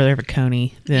it, I'd rather have it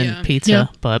Coney than Yeah. pizza. Yeah.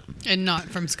 But And not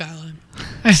from Skyline.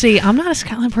 see, I'm not a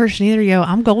Skyline person either, yo.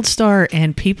 I'm Gold Star,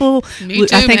 and people. Me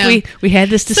too, I think man. we had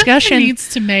this discussion. Someone needs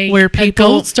to make where a people-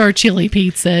 Gold Star chili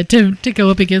pizza to go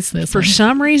up against this. For one.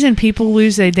 some reason, people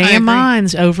lose their agree. damn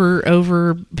minds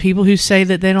over people who say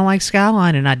that they don't like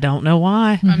Skyline, and I don't know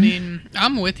why. I mean,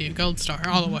 I'm with you. Gold Star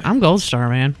all the way. I'm Gold Star,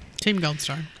 man. Team Gold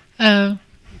Star. The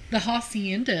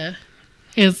Hacienda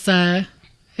is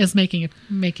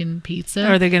making pizza.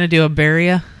 Are they going to do a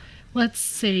Barria? Let's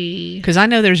see. Because I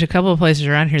know there's a couple of places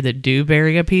around here that do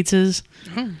Barria pizzas,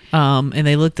 and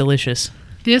they look delicious.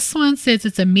 This one says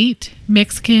it's a meat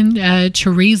Mexican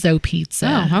chorizo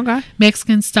pizza. Oh, okay.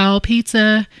 Mexican style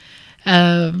pizza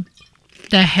that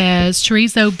has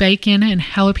chorizo, bacon, and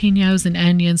jalapenos and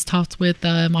onions topped with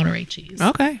Monterey cheese.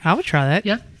 Okay, I would try that.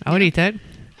 Yep. I would eat that.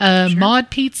 Mod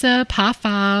Pizza, Pie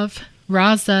 5,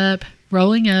 Rise Up,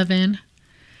 Rolling Oven.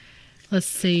 Let's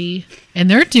see. And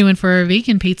they're doing for a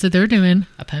vegan pizza, they're doing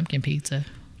a pumpkin pizza.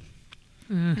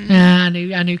 I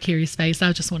knew Carrie's face.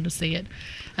 I just wanted to see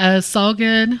it. Saul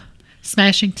Good,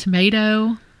 Smashing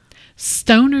Tomato,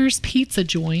 Stoner's Pizza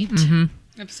Joint,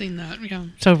 I've seen that. Yeah.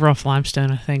 It's over off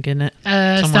Limestone, I think, isn't it?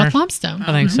 Somewhere. South Limestone.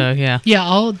 I think so. Yeah. Yeah,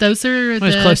 all those are It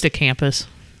was close to campus.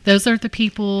 those are the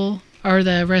people or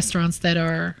the restaurants that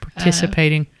are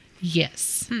Participating.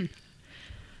 Yes.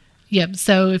 Yep.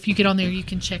 So if you get on there, you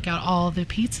can check out all the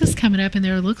pizzas coming up, and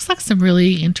there looks like some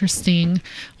really interesting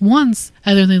ones.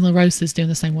 Other than La Rosa's doing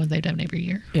the same one they've done every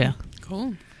year. Yeah.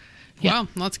 Cool. Yeah. Wow.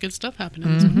 Lots of good stuff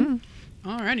happening.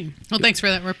 Alrighty. Well, thanks for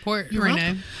that report, You're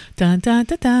Renee. Dun dun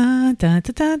dun dun dun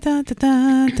dun dun dun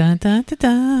dun dun dun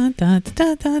dun dun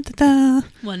dun dun dun.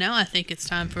 Well, now I think it's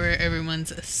time for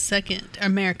everyone's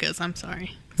America's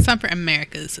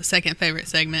second favorite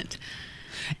segment.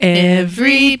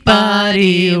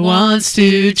 Everybody wants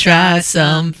to try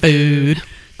some food.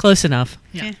 Close enough.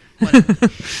 Yeah. Whatever.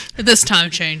 This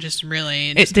time change is really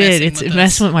It just did. messing It's with us.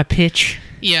 messing with my pitch.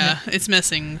 Yeah, it's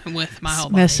messing with my whole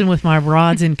body. Messing with my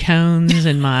rods and cones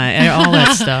and my all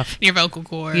that stuff. Your vocal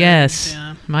cords. Yes,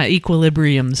 Yeah. my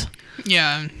equilibriums.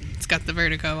 Yeah, it's got the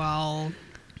vertigo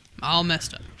all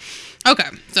messed up. Okay,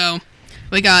 so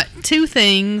we got two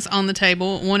things on the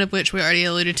table, one of which we already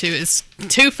alluded to is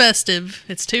too festive.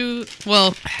 It's too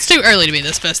early to be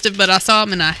this festive, but I saw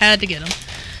them and I had to get them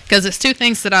because it's two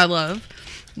things that I love,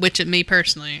 which me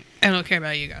personally, I don't care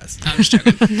about you guys. I'm just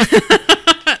joking.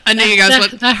 I know you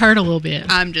guys that hurt a little bit.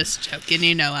 I'm just joking.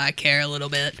 You know I care a little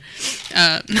bit.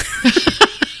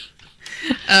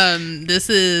 This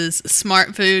is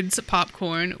Smart Foods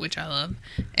popcorn, which I love,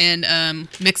 and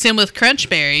mixed in with Crunch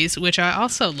Berries, which I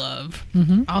also love.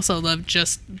 Also love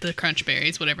just the Crunch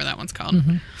Berries, whatever that one's called.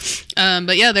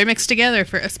 But yeah, they're mixed together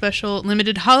for a special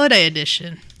limited holiday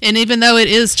edition. And even though it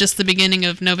is just the beginning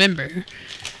of November,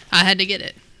 I had to get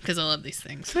it because I love these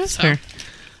things. That's fair.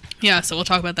 Yeah, so we'll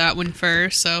talk about that one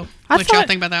first. So, what y'all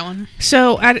think about that one?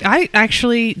 So I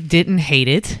actually didn't hate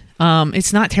it.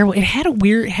 It's not terrible. It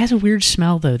has a weird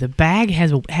smell though. The bag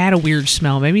had a weird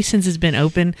smell. Maybe since it's been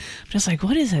open, I'm just like,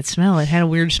 what is that smell? It had a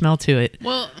weird smell to it.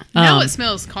 Well, now it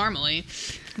smells caramely,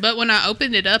 but when I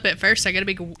opened it up at first, I got a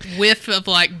big whiff of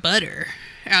like butter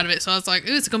out of it. So I was like,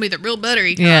 ooh, it's gonna be the real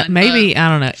buttery kind. Yeah, maybe, I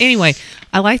don't know. Anyway,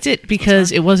 I liked it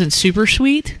because it wasn't super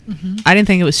sweet. I didn't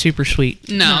think it was super sweet.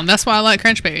 No, that's why I like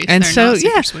Crunch Berries. And They're so, not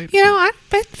super yeah, sweet. I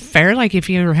bet fair. Like if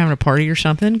you were having a party or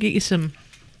something, get you some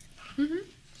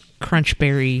Crunch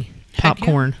Berry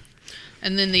popcorn.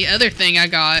 And then the other thing I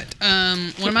got,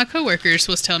 one of my coworkers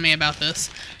was telling me about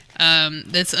this.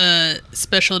 It's a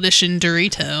special edition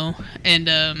Dorito, and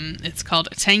it's called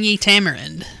Tangy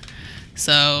Tamarind.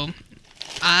 So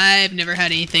I've never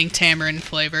had anything tamarind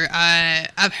flavor.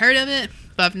 I've heard of it,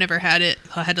 but I've never had it.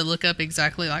 I had to look up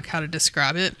exactly like how to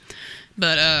describe it.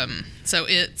 But so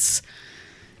it's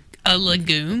a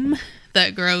legume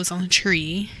that grows on a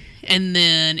tree, and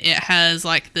then it has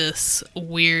like this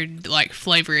weird like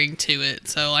flavoring to it.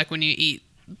 So like when you eat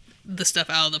the stuff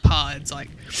out of the pods, like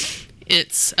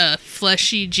it's a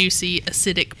fleshy, juicy,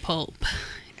 acidic pulp,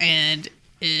 and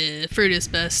fruit is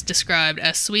best described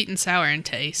as sweet and sour in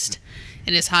taste.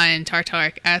 It is high in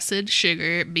tartaric acid,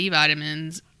 sugar, B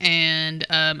vitamins, and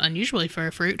unusually for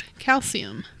a fruit,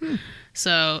 calcium.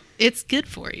 So it's good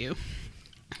for you.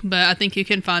 But I think you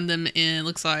can find them in,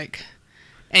 looks like,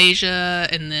 Asia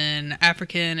and then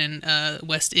African and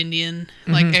West Indian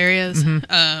like areas.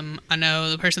 I know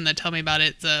the person that told me about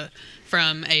it's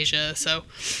from Asia, so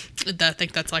I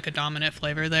think that's like a dominant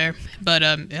flavor there. But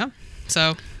yeah,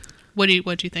 so what do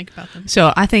you think about them?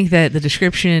 So I think that the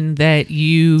description that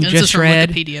you This just is from read,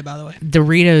 Wikipedia, by the way.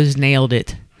 Doritos nailed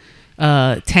it.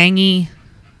 Tangy,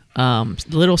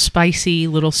 little spicy,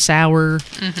 little sour.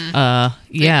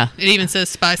 Yeah. It even says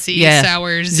spicy, Yeah.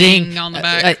 sour, zing on the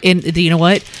back. And you know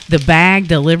what? The bag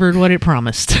delivered what it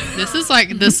promised. This is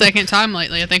like the second time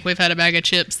lately. I think we've had a bag of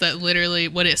chips that literally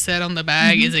what it said on the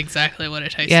bag is exactly what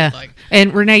it tasted Yeah. like.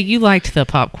 And Renee, you liked the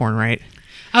popcorn, right?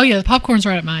 Oh yeah, the popcorn's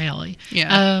right up my alley.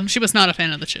 Yeah. She was not a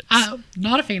fan of the chips. I'm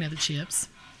not a fan of the chips.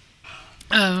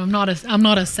 I'm not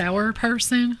a sour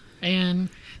person, and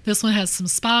this one has some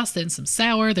spice and some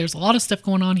sour. There's a lot of stuff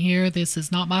going on here. This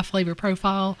is not my flavor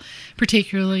profile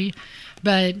particularly,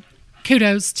 but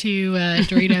kudos to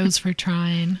Doritos for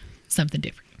trying something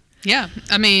different. Yeah.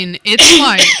 I mean, it's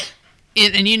like,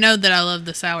 and you know that I love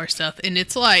the sour stuff, and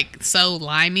it's like so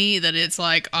limey that it's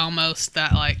like almost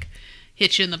that like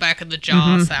hit you in the back of the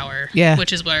jaw sour. Yeah.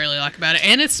 Which is what I really like about it.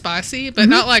 And it's spicy, but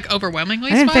not like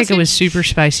overwhelmingly I didn't spicy. think it was super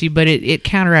spicy, but it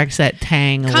counteracts that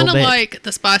tang a Kind little of bit. like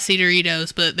the spicy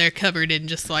Doritos, but they're covered in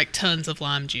just like tons of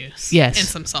lime juice. Yes. And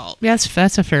some salt. Yeah,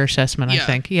 that's a fair assessment, I Yeah.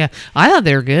 think. Yeah, I thought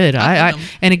they were good. I love them.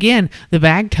 And again, the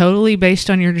bag totally based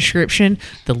on your description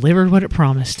delivered what it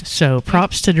promised. So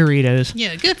props to Doritos.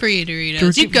 Yeah, good for you,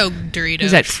 Doritos. You'd go Doritos.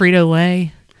 Is that Frito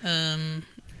Lay?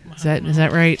 Is Is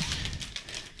that right?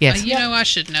 Yes. You know, I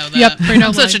should know that. Yep, Frito-Lay.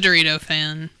 I'm such a Dorito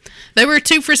fan. They were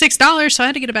 2 for $6, so I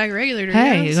had to get a bag of regular Doritos.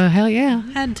 Hey, well, hell yeah!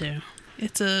 Had to.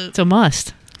 It's a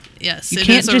must. yes, You it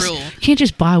can't is a just rule. you can't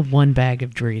just buy one bag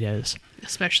of Doritos,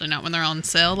 Especially not when they're on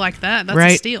sale like that. That's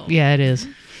right? a steal. Yeah, it is.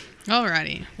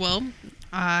 Alrighty. Well,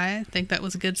 I think that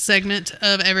was a good segment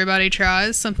of Everybody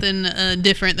Tries. Something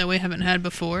different that we haven't had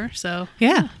before. So,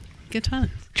 Yeah, good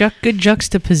time. good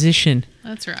juxtaposition.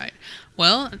 That's right.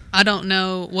 Well, I don't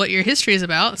know what your history is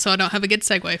about, so I don't have a good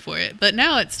segue for it. But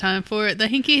now it's time for the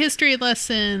Hinky History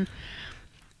Lesson.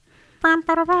 You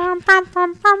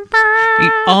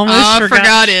almost I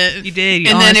forgot it. You did. You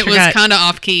and then almost it was forgot. kind of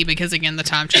off key because, again, the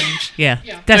time change. Yeah,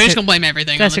 We're that's just it. going to blame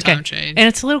everything That's on the okay. time change. And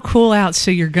it's a little cool out, so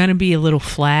you're going to be a little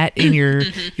flat in your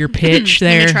pitch Let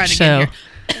me there. try it So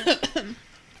again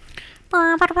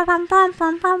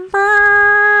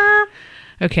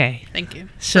Okay. Thank you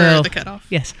So for the cutoff.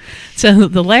 yes. So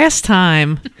the last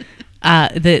time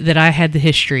that I had the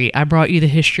history, I brought you the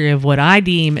history of what I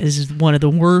deem as one of the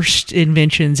worst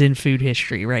inventions in food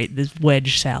history, right? This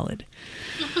wedge salad.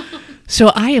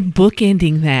 So I am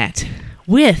bookending that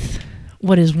with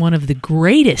what is one of the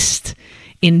greatest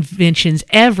inventions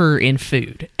ever in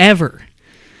food, ever.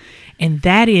 And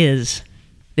that is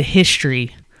the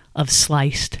history of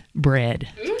sliced bread.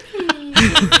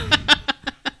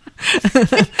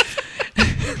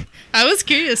 I was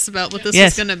curious about what this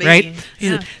was going to be. Right?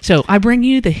 Yeah. So I bring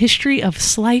you the history of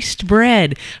sliced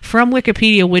bread from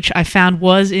Wikipedia, which I found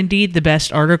was indeed the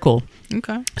best article.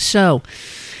 Okay. So,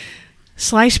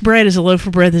 sliced bread is a loaf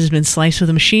of bread that has been sliced with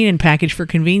a machine and packaged for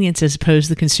convenience as opposed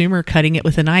to the consumer cutting it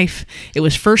with a knife. It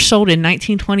was first sold in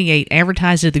 1928,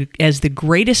 advertised as the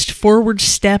greatest forward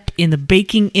step in the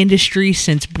baking industry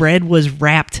since bread was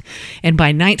wrapped. And by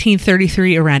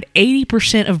 1933, around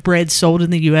 80% of bread sold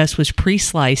in the U.S. was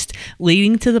pre-sliced,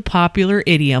 leading to the popular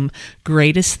idiom,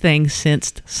 greatest thing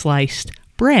since sliced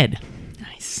bread.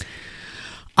 Nice.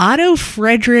 Otto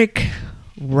Frederick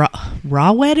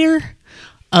Rohwedder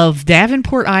of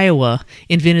Davenport, Iowa,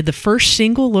 invented the first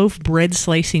single loaf bread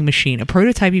slicing machine. A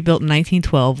prototype he built in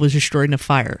 1912 was destroyed in a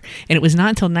fire, and it was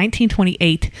not until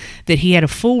 1928 that he had a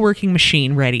full working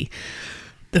machine ready.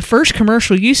 The first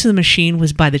commercial use of the machine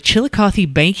was by the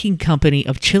Chillicothe Baking Company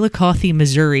of Chillicothe,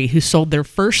 Missouri, who sold their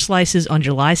first slices on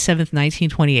July 7,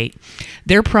 1928.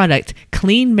 Their product,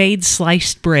 Clean Made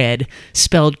Sliced Bread,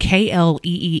 spelled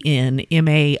Kleenmaid,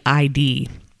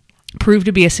 proved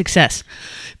to be a success.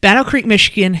 Battle Creek,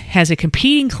 Michigan has a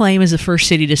competing claim as the first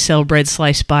city to sell bread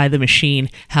sliced by the machine.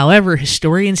 However,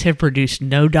 historians have produced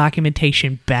no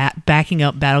documentation backing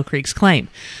up Battle Creek's claim.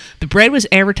 The bread was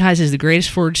advertised as the greatest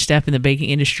forward step in the baking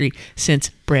industry since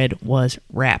bread was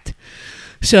wrapped.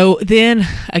 So then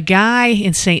a guy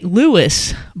in St.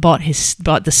 Louis bought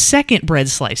the second bread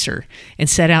slicer and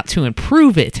set out to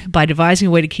improve it by devising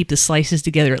a way to keep the slices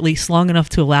together at least long enough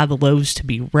to allow the loaves to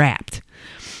be wrapped.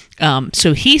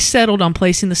 So he settled on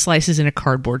placing the slices in a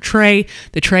cardboard tray.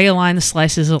 The tray aligned the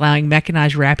slices, allowing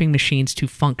mechanized wrapping machines to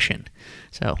function.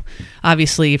 So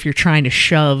obviously, if you're trying to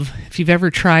if you've ever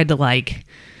tried to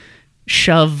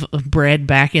shove bread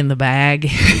back in the bag,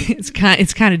 it's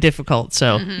kind of difficult.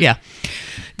 So yeah.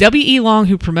 W.E. Long,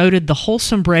 who promoted the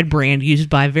Wholesome Bread brand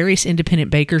used by various independent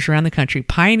bakers around the country,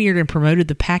 pioneered and promoted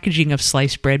the packaging of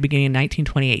sliced bread beginning in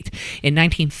 1928. In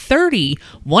 1930,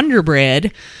 Wonder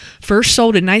Bread, first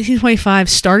sold in 1925,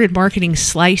 started marketing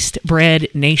sliced bread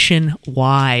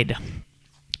nationwide.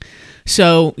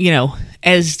 So,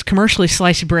 as commercially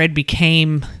sliced bread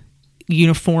became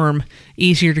uniform,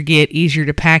 easier to get, easier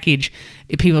to package,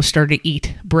 people started to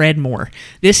eat bread more.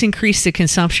 This increased the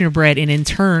consumption of bread and in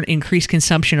turn increased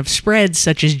consumption of spreads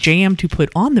such as jam to put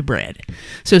on the bread.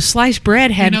 So sliced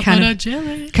bread had kind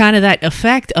of that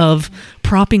effect of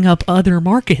propping up other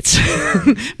markets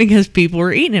because people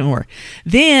were eating it more.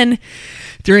 Then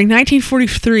during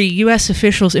 1943, U.S.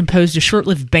 officials imposed a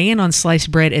short-lived ban on sliced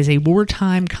bread as a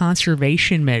wartime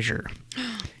conservation measure.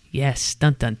 Yes,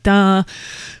 dun dun dun.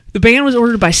 The ban was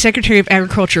ordered by Secretary of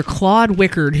Agriculture Claude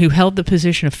Wickard, who held the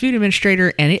position of food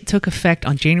administrator, and it took effect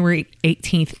on January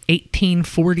 18th,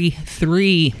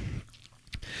 1843.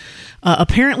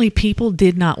 Apparently, people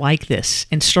did not like this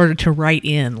and started to write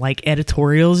in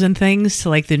editorials and things to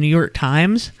the New York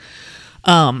Times.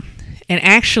 And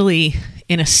actually,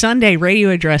 in a Sunday radio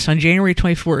address on January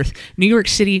 24th, New York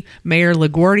City Mayor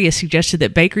LaGuardia suggested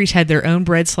that bakeries had their own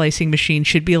bread slicing machines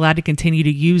should be allowed to continue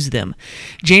to use them.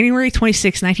 January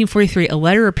 26, 1943, a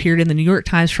letter appeared in the New York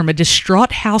Times from a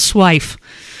distraught housewife.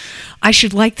 I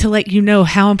should like to let you know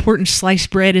how important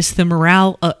sliced bread is to the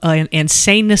morale and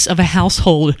saneness of a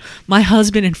household. My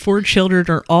husband and 4 children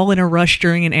are all in a rush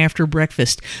during and after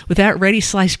breakfast. Without ready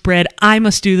sliced bread, I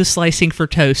must do the slicing for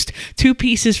toast. 2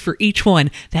 pieces for each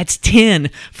one. That's 10.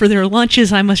 For their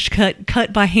lunches, I must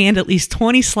cut by hand at least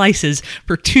 20 slices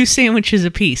for 2 sandwiches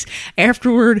apiece.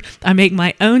 Afterward, I make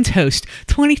my own toast.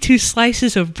 22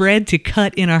 slices of bread to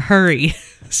cut in a hurry.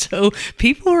 So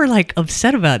people were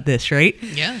upset about this, right?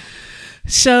 Yeah.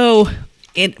 So,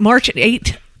 in March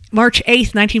 8th,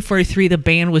 1943, the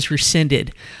ban was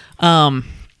rescinded.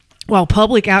 While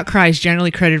public outcry is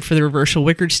generally credited for the reversal,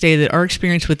 Wickard stated that our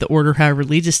experience with the order, however,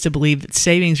 leads us to believe that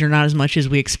savings are not as much as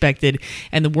we expected,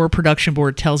 and the War Production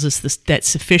Board tells us that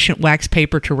sufficient wax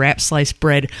paper to wrap sliced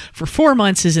bread for 4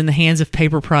 months is in the hands of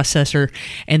paper processor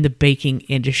and the baking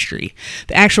industry.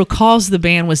 The actual cause of the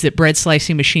ban was that bread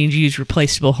slicing machines used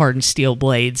replaceable hardened steel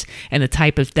blades, and that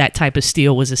type of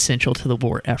steel was essential to the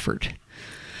war effort.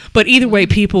 But either way,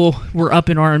 people were up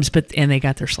in arms, and they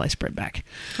got their sliced bread back.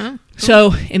 Oh, cool.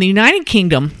 So in the United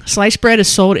Kingdom, sliced bread is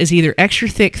sold as either extra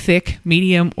thick,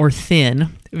 medium, or thin,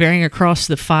 varying across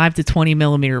the 5 to 20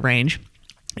 millimeter range.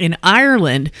 In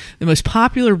Ireland, the most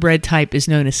popular bread type is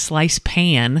known as sliced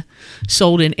pan,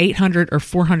 sold in 800 or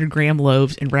 400 gram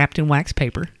loaves and wrapped in wax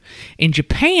paper. In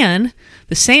Japan,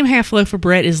 the same half loaf of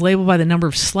bread is labeled by the number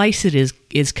of slices it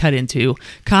is cut into,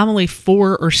 commonly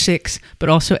 4 or 6, but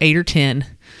also 8 or 10.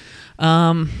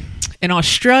 In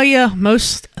Australia,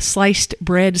 most sliced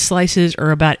bread slices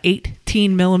are about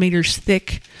 18 millimeters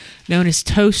thick, known as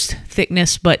toast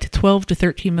thickness, but 12 to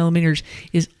 13 millimeters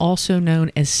is also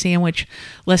known as sandwich.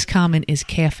 Less common is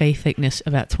cafe thickness,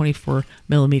 about 24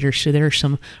 millimeters. So there are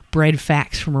some bread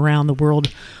facts from around the world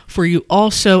for you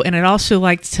also. And I'd also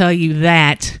like to tell you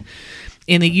that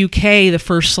in the UK, the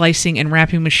first slicing and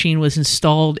wrapping machine was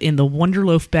installed in the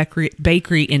Wonderloaf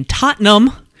Bakery in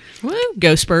Tottenham. Woo,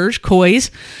 go Spurs, Coys.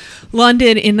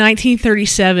 London in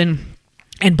 1937.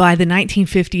 And by the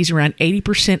 1950s, around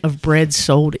 80% of bread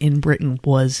sold in Britain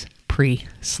was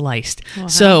pre-sliced. Well,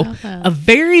 so a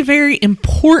very, very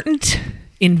important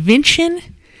invention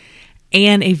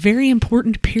and a very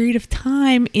important period of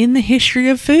time in the history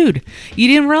of food. You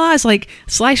didn't realize, like,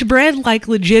 sliced bread, like,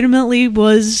 legitimately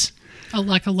was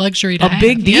like a luxury to a have.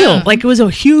 big deal. Yeah. Like, it was a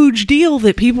huge deal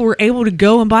that people were able to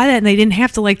go and buy that, and they didn't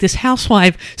have to, like, this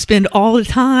housewife spend all the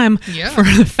time for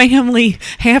the family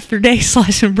half their day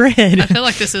slicing bread. I feel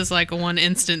like this is like one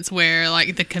instance where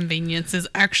like the convenience is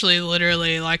actually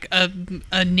literally like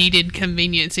a needed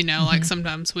convenience, you know, like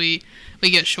sometimes we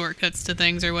get shortcuts to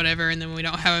things or whatever, and then we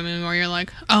don't have them anymore. You're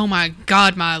like, oh my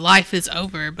God, my life is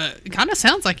over. But it kind of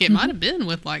sounds like it might have been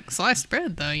with like sliced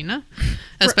bread though, you know,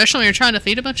 especially when you're trying to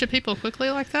feed a bunch of people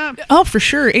quickly like that. Oh, for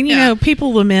sure. And, you know,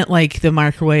 people lament, like, the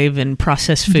microwave and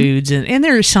processed foods, and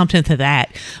there is something to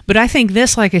that. But I think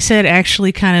this, like I said,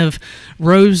 actually kind of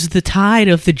rose the tide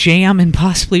of the jam and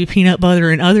possibly peanut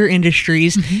butter and other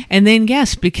industries, and then,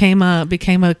 yes, became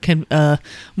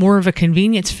more of a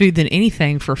convenience food than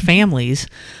anything for families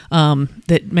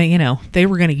that, you know, they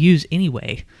were going to use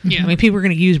anyway. Yeah. I mean, people were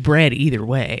going to use bread either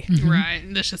way. Right.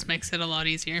 This just makes it a lot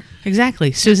easier.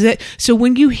 Exactly. So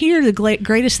when you hear the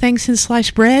greatest thing since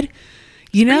sliced bread,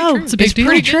 you know, It's a big deal.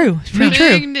 pretty true. It's pretty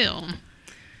true. Big deal.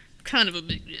 Kind of a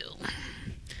big deal.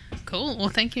 Cool. Well,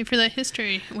 thank you for that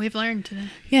history we've learned today.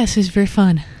 Yes, it's very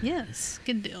fun. Yes.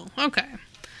 Good deal. Okay.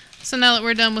 So now that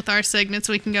we're done with our segments,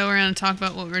 we can go around and talk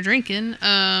about what we're drinking.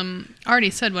 I already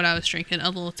said what I was drinking, a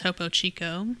little Topo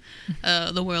Chico,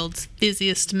 the world's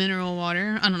fizziest mineral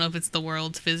water. I don't know if it's the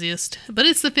world's fizziest, but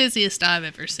it's the fizziest I've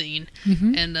ever seen.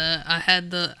 And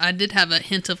I did have a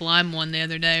hint of lime one the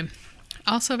other day.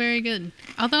 Also very good.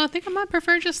 Although I think I might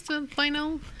prefer just a plain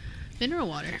old mineral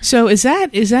water. So is that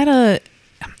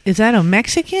a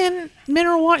Mexican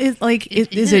mineral water?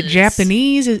 Is it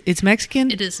Japanese? It's Mexican?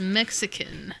 It is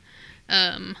Mexican.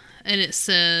 And it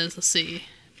says, let's see,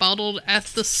 bottled at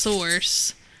the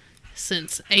source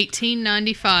since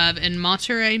 1895 in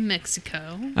Monterrey,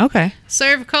 Mexico. Okay.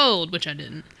 Served cold, which I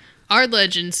didn't. Our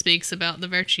legend speaks about the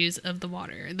virtues of the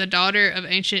water. The daughter of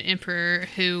ancient emperor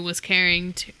who was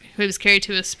carried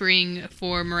to a spring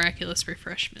for miraculous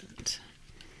refreshment.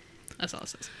 That's all it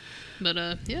says. But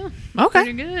yeah, Okay.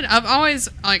 pretty good. I've always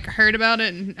like heard about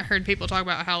it and heard people talk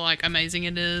about how like amazing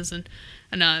it is, and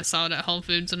I saw it at Whole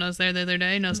Foods when I was there the other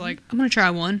day, and I was like, I'm gonna try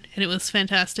one, and it was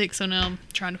fantastic. So now I'm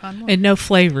trying to find more. And no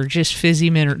flavor, just fizzy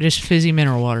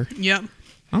mineral water. Yep.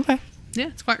 Okay. Yeah,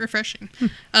 it's quite refreshing.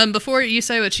 Before you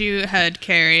say what you had,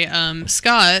 Carrie,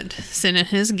 Scott sent in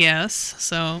his guess,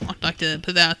 so I'd like to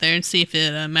put that out there and see if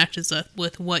it matches up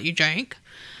with what you drank.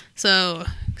 So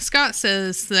Scott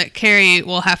says that Carrie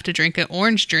will have to drink an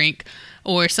orange drink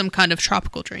or some kind of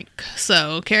tropical drink.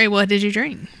 So, Carrie, what did you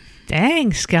drink?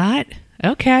 Dang, Scott.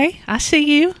 Okay, I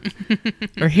see you.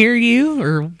 Or hear you,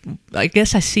 or I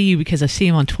guess I see you because I see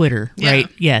him on Twitter, right?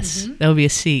 Yeah. Yes, that would be a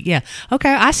C. Yeah.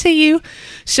 Okay, I see you.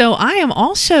 So I am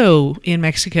also in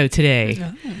Mexico today.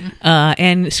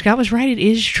 And Scott was right, it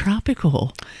is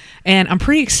tropical. And I'm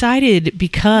pretty excited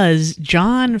because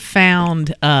John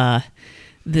found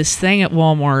this thing at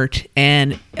Walmart,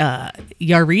 and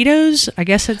Jarritos, I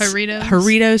guess it's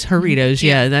Jarritos,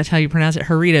 yeah, that's how you pronounce it,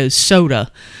 Jarritos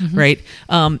soda, right?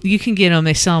 You can get them,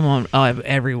 they sell them on,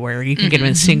 everywhere. You can get them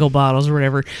in single bottles or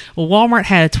whatever. Well, Walmart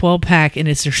had a 12-pack, and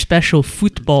it's their special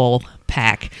football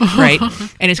pack, right?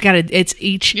 And it's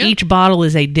each bottle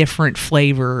is a different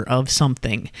flavor of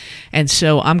something. And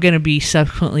so I'm going to be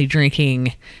subsequently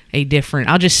drinking a different,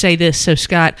 I'll just say this. So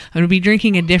Scott, I'm going to be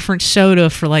drinking a different soda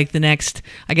for like the next,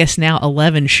 I guess now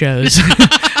 11 shows.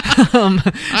 Wow,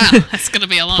 that's gonna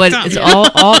be a long but time. it's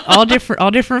all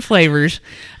different flavors.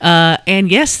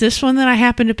 And yes, this one that I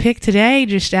happened to pick today,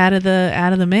 just out of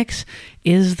the mix,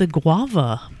 is the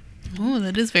guava. Oh,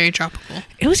 that is very tropical.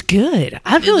 It was good.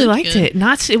 I really looked liked good.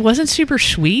 it. It wasn't super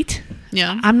sweet.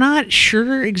 Yeah. I'm not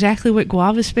sure exactly what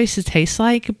guava is supposed to taste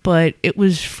like, but it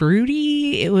was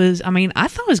fruity. I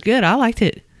thought it was good. I liked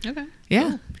it. Okay.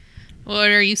 Yeah. Cool. What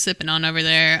are you sipping on over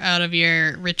there out of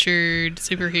your Richard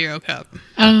superhero cup?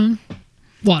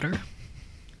 Water.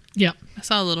 Yep. I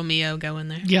saw a little Mio go in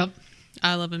there. Yep.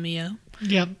 I love a Mio.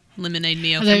 Yep. Lemonade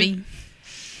Mio for They- me.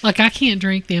 Like, I can't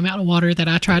drink the amount of water that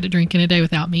I tried to drink in a day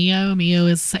without Mio. Mio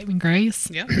is saving grace.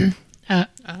 Yeah.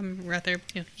 I'm right there.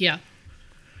 Yeah. Yeah.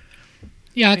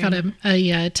 Yeah, I got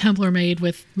a tumbler made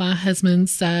with my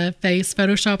husband's face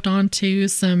photoshopped onto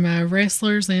some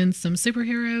wrestlers and some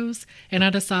superheroes, and I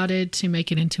decided to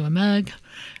make it into a mug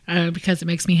because it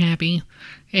makes me happy,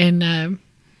 and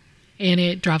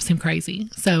it drives him crazy.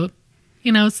 So,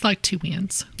 it's like 2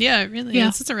 wins. Yeah, it really Yeah.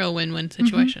 is. It's a real win-win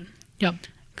situation. Yep.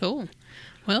 Cool.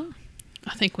 Well,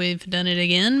 I think we've done it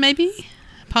again, maybe.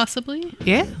 Possibly.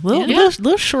 Yeah.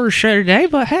 Little shorter show today,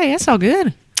 but hey, that's all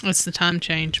good. It's the time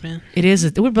change, man. It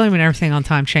is. We're blaming everything on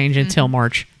time change until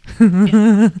March.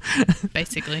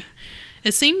 Basically.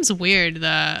 It seems weird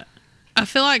that I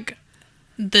feel like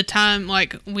the time,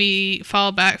 like, we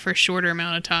fall back for a shorter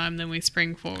amount of time than we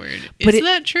spring forward. But Is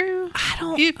that true? I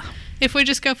don't. If we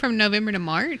just go from November to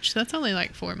March, that's only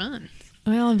like 4 months.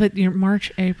 Well, but you're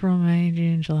March, April, May,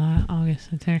 June, July, August,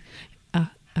 September.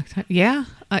 October. Yeah.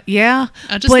 Yeah.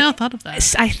 I just now thought of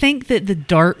that. I think that the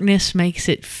darkness makes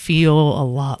it feel a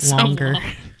lot So longer. long.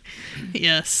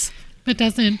 Yes. But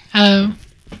doesn't,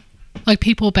 like,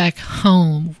 people back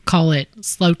home call it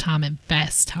slow time and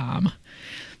fast time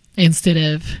instead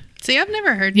of See, I've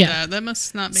never heard Yeah. that. That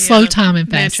must not be Slow a time and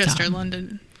fast Manchester, time.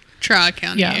 London,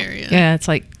 Tri-County Yeah. area. Yeah, it's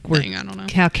like Thing, I don't know.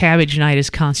 how Cabbage Night is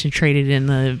concentrated in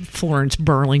the Florence,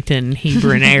 Burlington,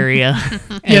 Hebron area.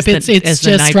 Yep, it's the just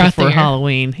night right before there.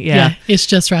 Halloween. Yeah. it's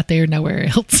just right there, nowhere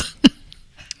else.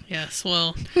 Yes,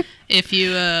 well, if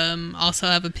you also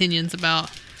have opinions about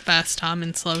fast time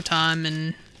and slow time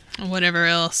and whatever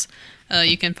else,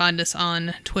 you can find us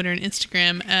on Twitter and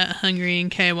Instagram at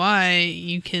hungryandky.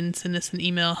 You can send us an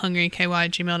email,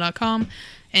 hungryandky@gmail.com,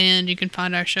 and you can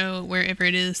find our show wherever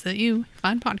it is that you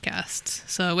find podcasts.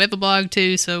 So we have a blog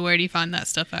too, so where do you find that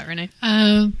stuff at, Renee?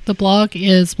 The blog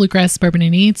is Bluegrass Bourbon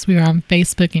and Eats. We are on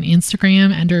Facebook and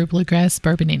Instagram under Bluegrass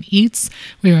Bourbon and Eats.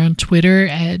 We are on Twitter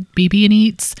at BB and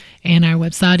Eats, and our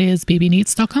website is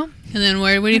bbneats.com. And then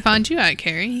where would you find you at,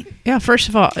 Carrie? Yeah, first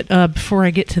of all, before I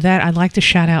get to that, I'd like to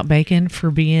shout out Bacon for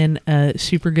being a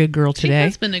super good girl She today.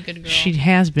 has been a good girl. She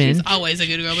has been. She's always a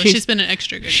good girl, but She's- she's been an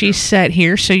extra good She's girl. sat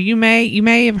here, so you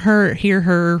may have hear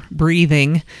her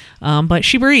breathing, but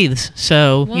she breathes.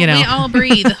 So Well, we we all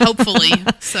breathe, hopefully.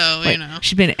 So,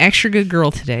 she's been an extra good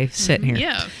girl today, sitting here.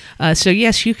 Yeah. So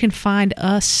yes, you can find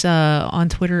us on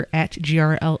Twitter at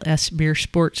GRLS Beer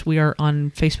Sports. We are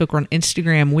on Facebook. We're on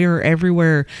Instagram. We're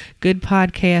everywhere. Good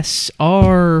podcasts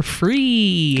are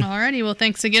free. Alrighty, well,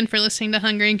 thanks again for listening to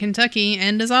Hungry in Kentucky.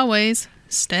 And as always,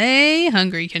 stay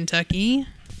hungry, Kentucky.